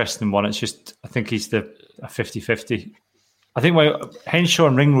be the interesting one. It's just, I think he's a 50-50. I think Henshaw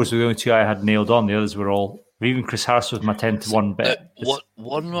and Ringrose were the only two I had nailed on. The others were all, even Chris Harris was my 10-1 bet.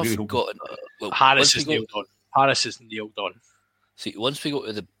 One I've forgotten. Well, Harris is nailed on. Harris is nailed on. See, once we go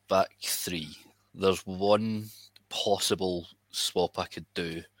to the back 3, there's one possible swap I could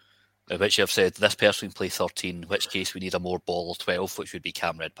do, which I've said this person can play 13, in which case we need a more ball 12, which would be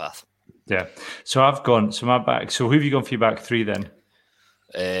Cam Redpath. Yeah. So I've gone. So my back. So who have you gone for your back three then?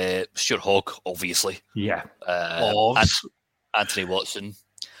 Stuart Hogg, obviously. Yeah. Anthony Watson,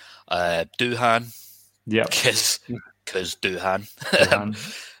 Doohan. Yeah. Because Doohan.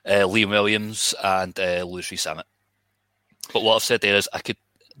 Liam Williams and Lewis Rees-Zammit. But what I've said there is I could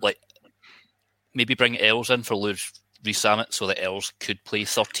maybe bring Earls in for Lewis Rees-Zammit so that Earls could play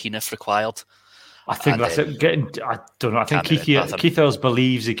 13 if required. I think that's it. I don't know. I think Keith Earls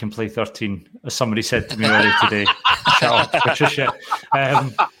believes he can play 13, as somebody said to me earlier today. Shout out, Patricia.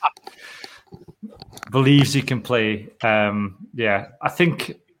 Believes he can play. Yeah, I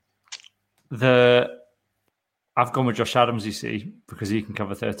think I've gone with Josh Adams, you see, because he can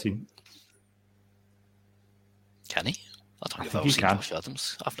cover 13. Can he? I don't think I've ever seen Josh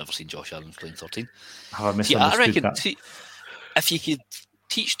Adams. I've never seen Josh Adams playing 13. Have I misunderstood that? If you could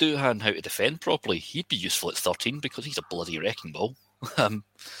teach Doohan how to defend properly, he'd be useful at 13 because he's a bloody wrecking ball.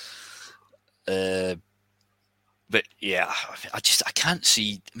 But yeah, I can't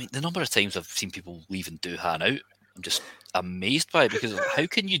see. I mean, the number of times I've seen people leaving Doohan out, I'm just amazed by it because how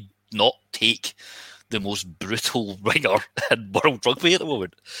can you not take the most brutal winger in world rugby at the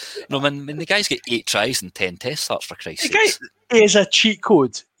moment? No, when the guys get 8 tries and 10 test starts, for Christ's sake. He is a cheat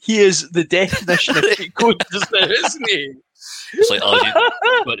code. He is the definition of cheat code just now, isn't he? It's like,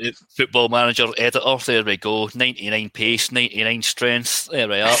 Football Manager editor, there we go. 99 pace, 99 strength. There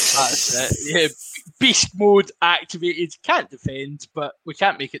we are. That's it. Yeah, beast mode activated. Can't defend, but we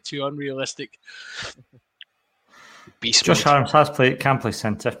can't make it too unrealistic. Beast Josh mode. Adams can play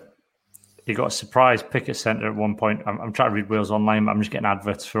centre. He got a surprise pick at centre at one point. I'm trying to read Wales Online, but I'm just getting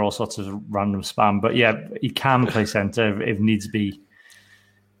adverts for all sorts of random spam. But yeah, he can play centre if needs be.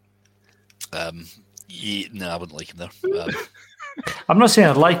 No, I wouldn't like him there. I'm not saying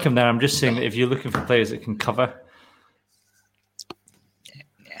I'd like him there. I'm just saying that if you're looking for players that can cover.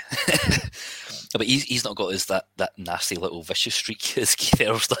 Yeah. But he's not got that nasty little vicious streak as Keith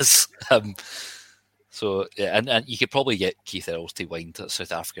Earls does. So yeah, and you could probably get Keith Earls to wind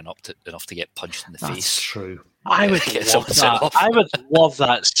South African up enough to get punched in the face. That's true. I would love that. I would love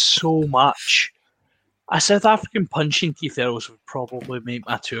that so much. A South African punching Keith Earls would probably make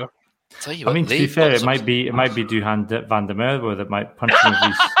my tour. To be fair, it might be Doohan van der Merwe that might punch him.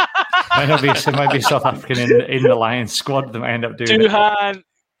 It might be a South African in the Lions squad that might end up doing Doohan.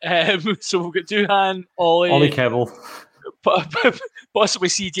 So we've got Doohan, Ollie Kebble, possibly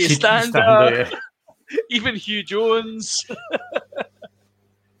CJ Stander, even Hugh Jones.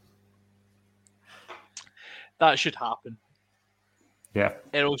 That should happen. Yeah,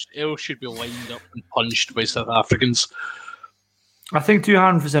 Errol should be lined up and punched by South Africans. I think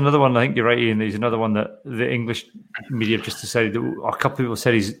Doohan was another one. I think you're right, Ian. He's another one that the English media have just decided. A couple of people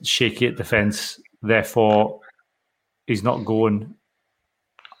said he's shaky at defence, therefore he's not going.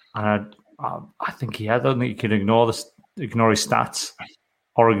 And I think I don't think you can ignore his stats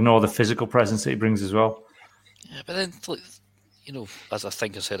or ignore the physical presence that he brings as well. Yeah, but then, as I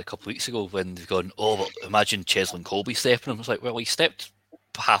think I said a couple of weeks ago, when they've gone, well, imagine Cheslin Colby stepping, I was like, well, he stepped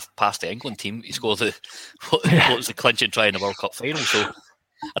half past the England team. He scored what was the clinching try in the World Cup final. So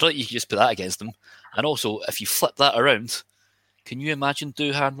I don't think you can just put that against him. And also, if you flip that around, can you imagine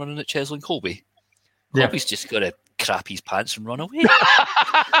Doohan running at Cheslin Colby? Yeah. Colby's just got to crap his pants and run away.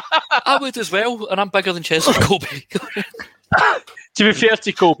 I would as well, and I'm bigger than Cheslin Colby. To be fair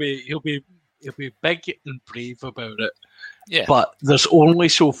to Colby, he'll be big and brave about it. Yeah. But there's only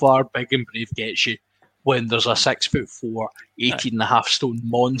so far big and brave gets you when there's a 6'4", 18.5 stone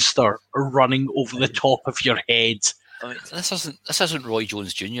monster running over the top of your head. I mean, this isn't Roy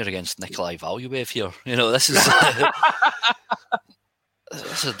Jones Jr. against Nikolai Valuev here. This is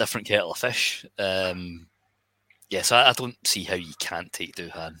this is a different kettle of fish. So I don't see how you can't take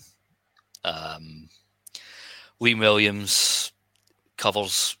Doohan. Liam Williams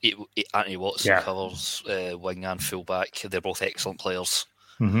covers, Anthony Watson covers wing and fullback. They're both excellent players.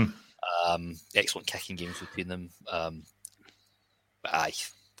 Mm-hmm. Excellent kicking games between them.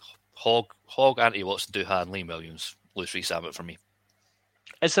 Hogg, Anthony Watson, Doohan, Liam Williams, Lewis Rees-Zammit for me.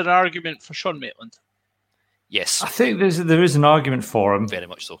 Is there an argument for Sean Maitland? Yes, I think there is an argument for him. Very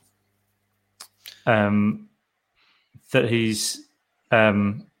much so. That he's,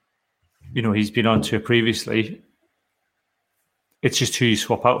 he's been on tour previously. It's just who you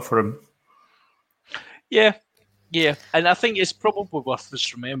swap out for him. Yeah, and I think it's probably worth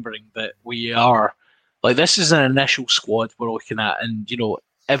us remembering that we are this is an initial squad we're looking at, and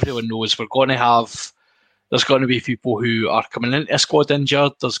everyone knows there's going to be people who are coming into a squad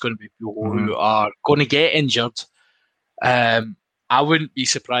injured. There's going to be people who are going to get injured, and I wouldn't be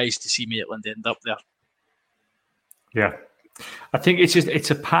surprised to see Maitland end up there. Yeah. I think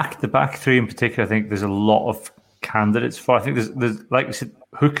it's a pack. The back three in particular, I think there's a lot of candidates for. I think there's like you said,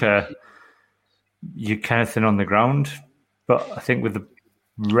 Hooker, you're kind of thin on the ground. But I think with the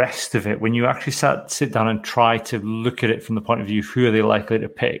rest of it, when you actually sit down and try to look at it from the point of view, who are they likely to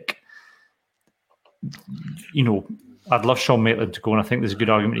pick? You know, I'd love Sean Maitland to go, and I think there's a good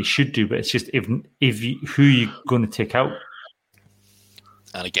argument he should do. But it's just who are you going to take out?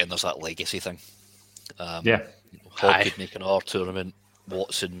 And again, there's that legacy thing. Aye. Could make an R tournament.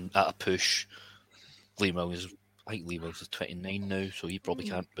 Watson at a push. I think Lee Williams is 29 now, so he probably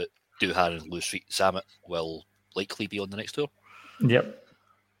can't. But Doohan and Lewis Samet will likely be on the next tour. Yep.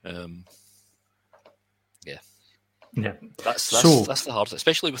 Yeah. That's the hardest,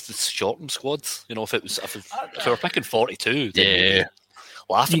 especially with the shortened squads. You know, if we were picking 42, then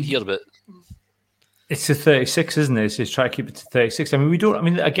laughing here, but it's a 36, isn't it? It's just try to keep it to 36. I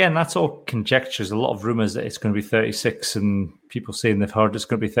mean, again, that's all conjectures. A lot of rumours that it's going to be 36 and people saying they've heard it's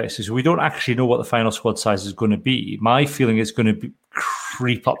going to be 36. We don't actually know what the final squad size is going to be. My feeling is going to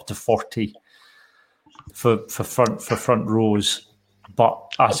creep up to 40 for front rows.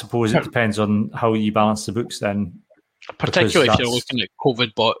 But I suppose it depends on how you balance the books then. Particularly if you're looking at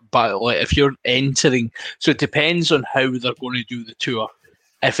COVID, but like if you're entering, so it depends on how they're going to do the tour.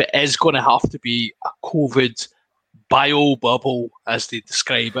 If it is going to have to be a COVID bio bubble, as they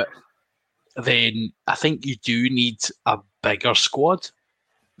describe it, then I think you do need a bigger squad.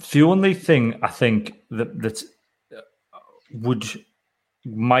 The only thing I think that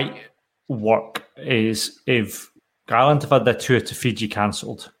might work is if Ireland have had their tour to Fiji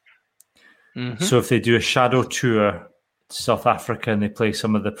cancelled. Mm-hmm. So if they do a shadow tour to South Africa and they play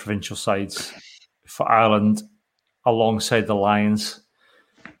some of the provincial sides for Ireland alongside the Lions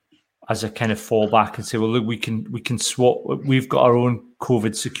as a kind of fallback and say, well, look, we can swap. We've got our own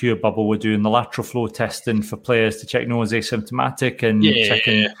COVID secure bubble. We're doing the lateral flow testing for players to check no one's asymptomatic and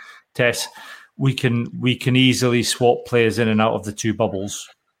checking tests. We can easily swap players in and out of the two bubbles.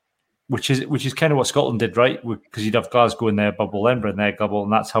 Which is kind of what Scotland did, right? Because you'd have Glasgow in their bubble, Edinburgh in their bubble,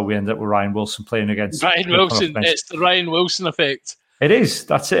 and that's how we ended up with Ryan Wilson playing against Ryan Wilson. It's the Ryan Wilson effect. It is.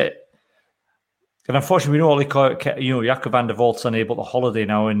 That's it. And unfortunately, we know Jakob van der Volt's unable to holiday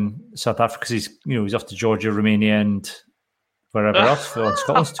now in South Africa because he's off to Georgia, Romania, and wherever else on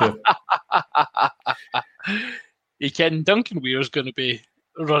Scotland's tour. You kidding? Duncan Weir's going to be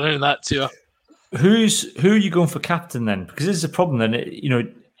running that tour. Who are you going for captain then? Because this is a problem. Then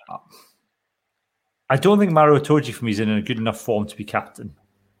I don't think Maro Itoje for me is in a good enough form to be captain.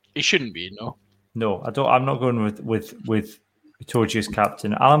 He shouldn't be, no. No, I don't. I'm not going with Itoje as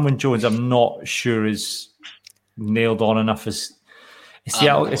captain. Alan Wynne-Jones, I'm not sure is nailed on enough as. It's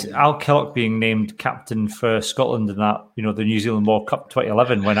Al Kellogg being named captain for Scotland in that the New Zealand World Cup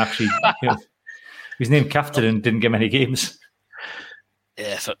 2011 when actually he was named captain and didn't get many games.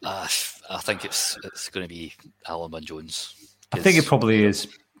 Yeah, I think it's going to be Alan Wynne-Jones. I think it probably is.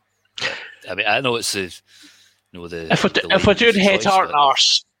 I mean, I know it's the. If we're doing head, heart,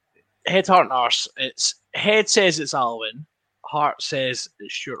 and arse, it's head says it's Alwyn, heart says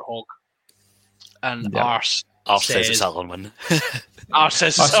it's Stuart Hogg, and arse says it's Alwyn. Arse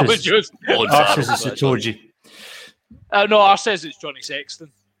says it's Alwyn Jones. Arse says it's Itoje. No, arse says it's Johnny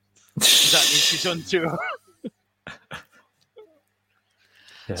Sexton. Does that mean she's on tour?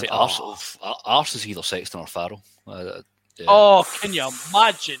 See, arse is either Sexton or Farrell. Yeah. Oh, can you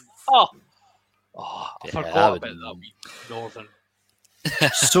imagine? I forgot about that wee northern.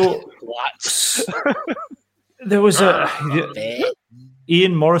 So there was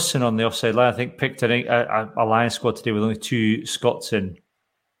Ian Morrison on the offside line. I think picked a Lions squad today with only 2 Scots in,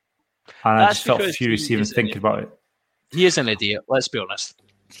 and I just felt furious even thinking about it. He is an idiot. Let's be honest.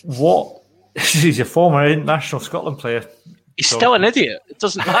 What? He's a former international Scotland player. He's still an idiot. It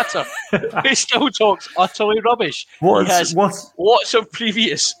doesn't matter. He still talks utterly rubbish. He has lots of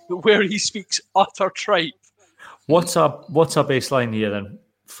previous where he speaks utter tripe. What's our baseline here then?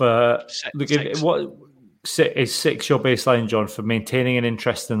 For six. What is 6 your baseline, John, for maintaining an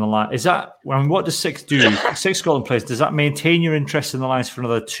interest in the line? Is that what does 6 do? 6 Scotland players, does that maintain your interest in the Lions for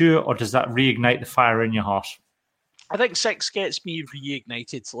another 2, or does that reignite the fire in your heart? I think 6 gets me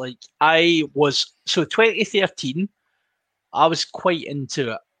reignited. Like 2013. I was quite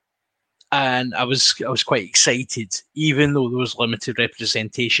into it, and I was quite excited, even though there was limited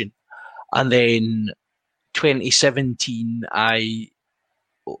representation. And then 2017, I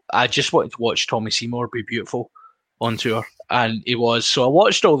just wanted to watch Tommy Seymour be beautiful on tour, and he was. So I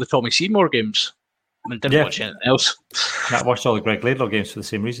watched all the Tommy Seymour games and didn't watch anything else. I watched all the Greg Laidlaw games for the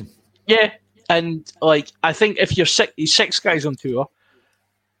same reason. Yeah, And like, I think if you're six guys on tour,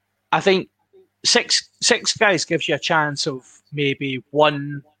 I think six guys gives you a chance of maybe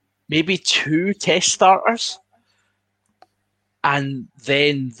one, maybe two test starters, and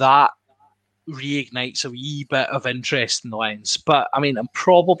then that reignites a wee bit of interest in the Lions. But I mean, I'm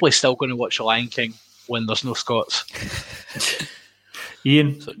probably still going to watch The Lion King when there's no Scots.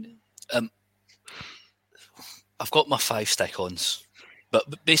 Ian? So, I've got my 5 stick-ons,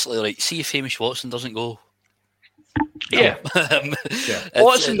 but basically, like, see if Hamish Watson doesn't go. Yeah.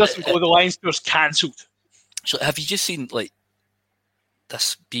 Watson doesn't go, the Lions tour's cancelled. So have you just seen, like,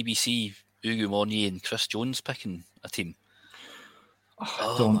 this BBC, Ugo Monye and Chris Jones picking a team?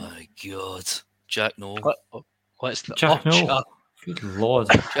 Oh my God. Jack Noel. What's the Jack Noel? Good Lord.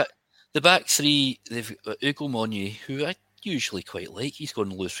 The back three, they've got Ugo Monye, who I usually quite like. He's going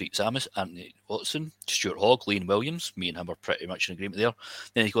to Lewis Reeves Amos, Anthony Watson, Stuart Hogg, Liam Williams. Me and him are pretty much in agreement there.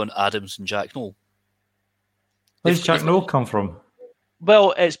 Then he's going Adams and Jack Noel. Where's Jack Noel come from?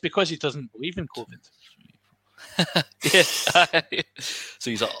 Well, it's because he doesn't believe in COVID. Yeah.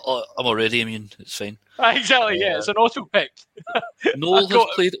 So he's like, oh, I'm already immune. It's fine. Exactly. Yeah, it's an auto pick. Noel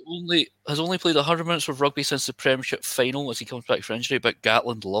has only played 100 minutes of rugby since the Premiership final as he comes back from injury, but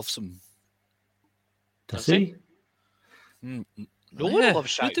Gatland loves him. Does he? No one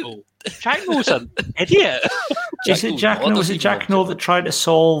loves Jack Noel. Jack Noel's an idiot. Is it Jack Noel? Was it Jack Noel that tried to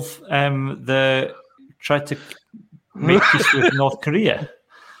solve tried to make peace with North Korea?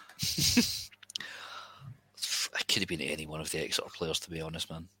 It could have been any one of the Exeter players, to be honest,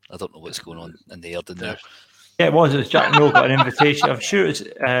 man. I don't know what's going on in the air in there. Yeah, it was. Jack Noel got an invitation. I'm sure it's.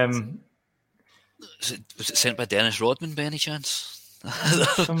 Was it sent by Dennis Rodman by any chance?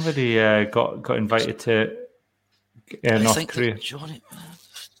 Somebody got invited to North Korea. Johnny,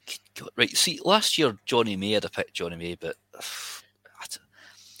 right. See, last year Johnny May had a pick Johnny May, but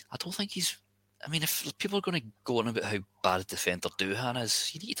I don't think he's. I mean, if people are going to go on about how bad a defender Doohan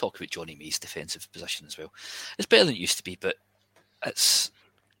is, you need to talk about Johnny May's defensive position as well. It's better than it used to be, but it's,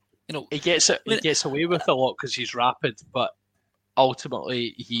 he gets away with a lot because he's rapid, but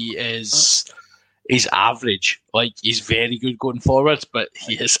ultimately he's average. Like, he's very good going forward, but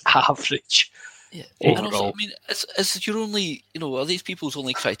he is average. Yeah, and also, I mean, is your only, are these people's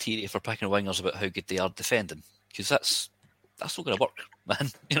only criteria for picking wingers about how good they are defending? Because that's not going to work,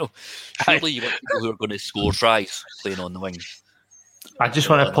 man. Surely you want people who are going to score tries playing on the wing. I just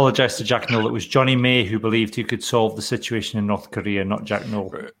want to apologise to Jack Noel. It was Johnny May who believed he could solve the situation in North Korea, not Jack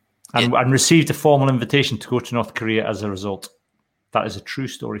Noel. And received a formal invitation to go to North Korea as a result. That is a true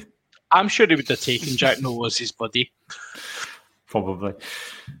story. I'm sure he would have taken Jack Noel as his buddy. Probably.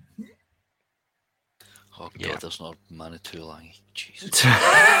 Oh, God, there's not Manitou Lang. Jesus.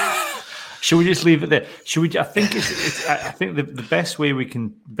 Should we just leave it there? Should we? I think I think the best thing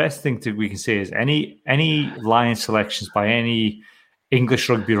we can say is any line selections by any English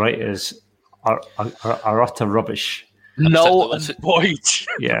rugby writers are utter rubbish. No point.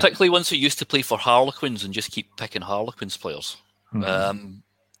 Yeah. Particularly ones who used to play for Harlequins and just keep picking Harlequins players. Mm-hmm.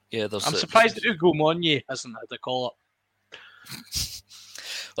 I'm surprised that Ugo Monye hasn't had a call up.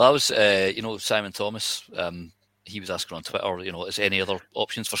 Well, I was, Simon Thomas. He was asking on Twitter, is there any other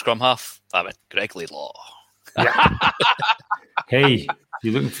options for scrum half? I went, Greg Laidlaw. Yeah. Hey,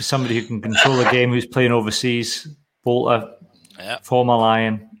 you're looking for somebody who can control a game, who's playing overseas, Bolter, former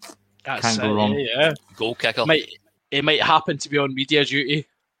Lion. Can't go wrong. Yeah. Goal kicker. It might happen to be on media duty.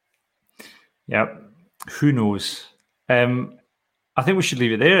 Yep. Who knows? I think we should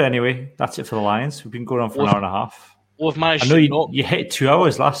leave it there anyway. That's it for the Lions. We've been going on for an hour and a half. I know you hit 2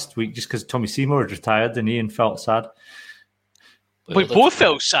 hours last week just because Tommy Seymour had retired and Ian felt sad. We both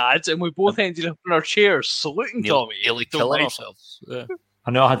felt sad and we both ended up in our chairs saluting Tommy. Nearly killing ourselves. Yeah.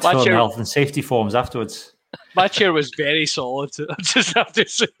 I know I had to fill in health and safety forms afterwards. My chair was very solid, I just have to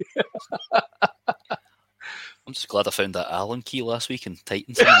say. I'm just glad I found that Allen key last week and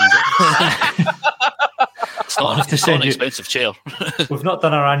tightened some It's not an expensive chair. We've not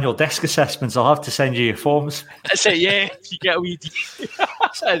done our annual desk assessments. I'll have to send you your forms. That's it, yeah. You get a wee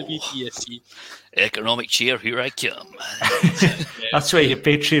DSC. Economic chair, here I come. That's where your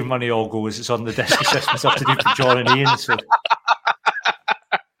Patreon money all goes. It's on the desk assessments I have to do for John and Ian. So.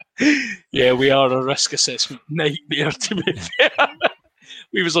 Yeah, we are a risk assessment nightmare, to be fair.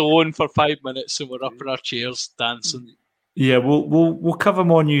 We was alone for 5 minutes and we're up in our chairs dancing. Yeah, we'll cover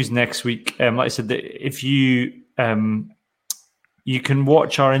more news next week. Like I said, if you can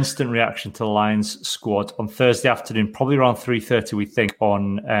watch our instant reaction to the Lions squad on Thursday afternoon, probably around 3:30, we think,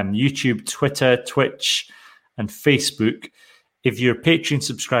 on YouTube, Twitter, Twitch, and Facebook. If you're a Patreon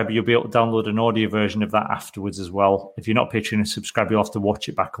subscriber, you'll be able to download an audio version of that afterwards as well. If you're not a Patreon subscriber, you'll have to watch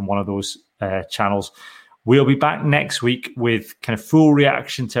it back on one of those channels. We'll be back next week with kind of full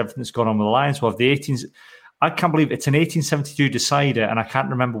reaction to everything that's gone on with the Lions. We'll have the 18s. I can't believe it's an 1872 decider, and I can't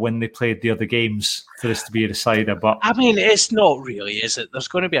remember when they played the other games for this to be a decider. But I mean, it's not really, is it? There's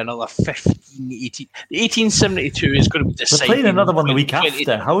going to be another 15, 18. The 1872 is going to be decided. They're playing another one the week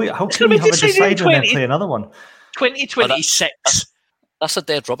after. How can we have a decider and then play another one? 2026. That's a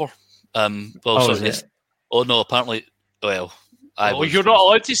dead rubber. No, apparently. Well, you're not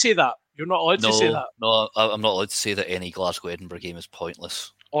allowed to say that. You're not allowed to say that. No, I'm not allowed to say that any Glasgow-Edinburgh game is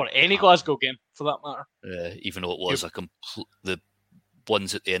pointless. Or any Glasgow game, for that matter. Even though it was the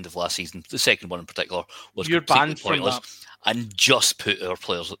ones at the end of last season, the second one in particular, was You're completely banned pointless. from that. And just put our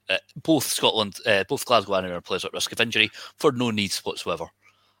players, both Glasgow and our players, at risk of injury for no needs whatsoever.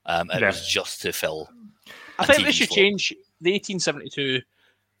 It was just to fill. I think they should change the 1872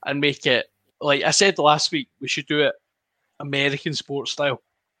 and make it, like I said last week, we should do it American sports style.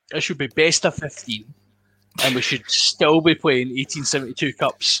 It should be best of 15, and we should still be playing 1872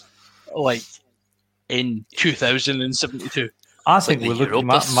 cups like in 2072. I think we're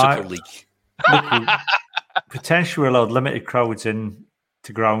looking at Super League. Potentially allowed limited crowds in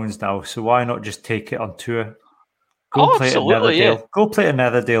to grounds now, so why not just take it on tour? Go play at Netherdale. Yeah. Go play at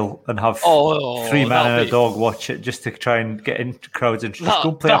Netherdale and have 3 men and a dog watch it just to try and get into crowds and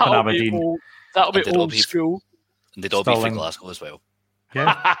go play up in Aberdeen. That'll be old school. And they'd all be for Glasgow as well.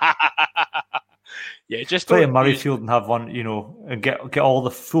 Yeah. Yeah, just play in Murrayfield and have one, and get all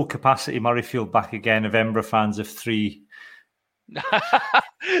the full capacity Murrayfield back again of Edinburgh fans of 3.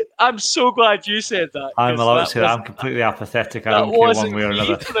 I'm so glad you said that. I'm allowed to say that. I'm completely apathetic. I don't care one way or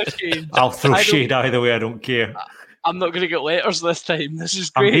another. I'll throw shade either way. I don't care. I'm not going to get letters this time. This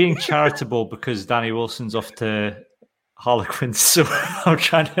is great. I'm being charitable because Danny Wilson's off to Harlequins, so I'm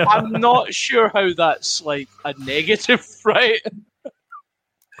trying to. I'm not sure how that's like a negative, right?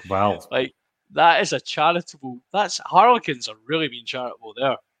 Well, like that is a charitable. That's Harlequins are really being charitable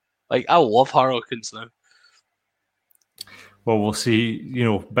there. Like I love Harlequins now. Well, we'll see.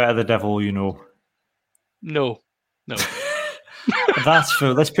 Better the devil, No. That's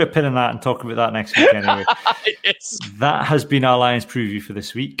true. Let's put a pin in that and talk about that next week anyway. Yes. That has been our Lions preview for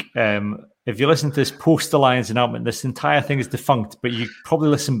this week. If you listen to this post the Lions announcement, this entire thing is defunct, but you probably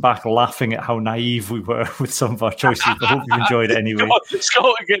listen back laughing at how naive we were with some of our choices. But I hope you enjoyed it anyway.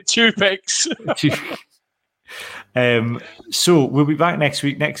 Scott to get 2 picks. So we'll be back next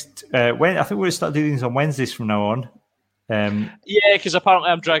week. I think we're going to start doing these on Wednesdays from now on. Yeah, because apparently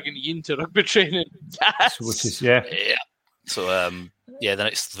I'm dragging Ian to rugby training. Yes. Which is, yeah. So, the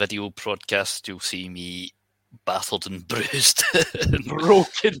next video broadcast, you'll see me battered and bruised.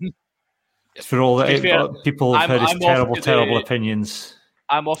 Broken. For all the people have heard his terrible opinions.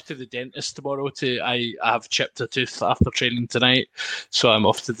 I'm off to the dentist tomorrow. I have chipped a tooth after training tonight, so I'm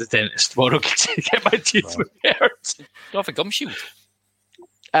off to the dentist tomorrow to get my teeth repaired. Do you have a gum shield?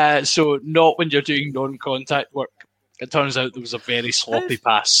 So not when you're doing non-contact work. It turns out there was a very sloppy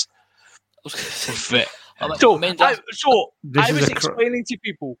pass. I was explaining to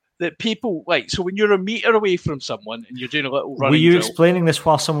people that so when you're a metre away from someone and you're doing a little running Were you drill, explaining this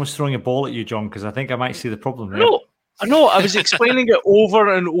while someone was throwing a ball at you, John? Because I think I might see the problem there. No, I was explaining it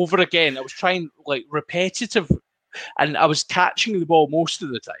over and over again. I was trying repetitive, and I was catching the ball most of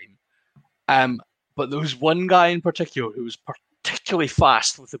the time. But there was one guy in particular who was particularly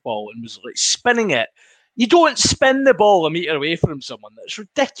fast with the ball and was spinning it. You don't spin the ball a metre away from someone. That's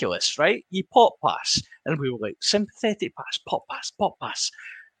ridiculous, right? You pop pass. And we were like, sympathetic pass, pop pass.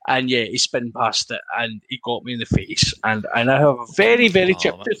 And yeah, he spin past it and he got me in the face. And I have a very, very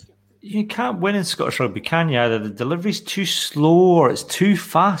chipped tooth. You can't win in Scottish rugby, can you? Either the delivery's too slow or it's too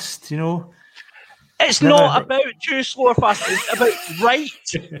fast, It's not about too slow or fast. It's about right.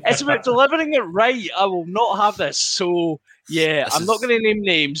 It's about delivering it right. I will not have this. So, yeah, I'm not going to name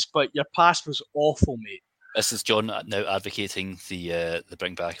names, but your pass was awful, mate. This is John now advocating the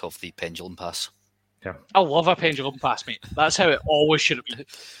bring back of the pendulum pass. Yeah, I love a pendulum pass, mate. That's how it always should have been.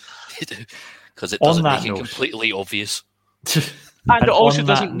 Because it doesn't make it completely obvious. And it also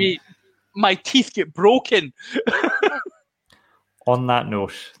doesn't make my teeth get broken. On that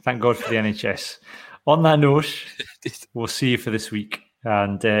note, thank God for the NHS. On that note, we'll see you for this week.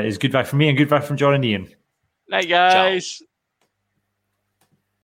 And it's goodbye from me and goodbye from John and Ian. Night, guys. Ciao.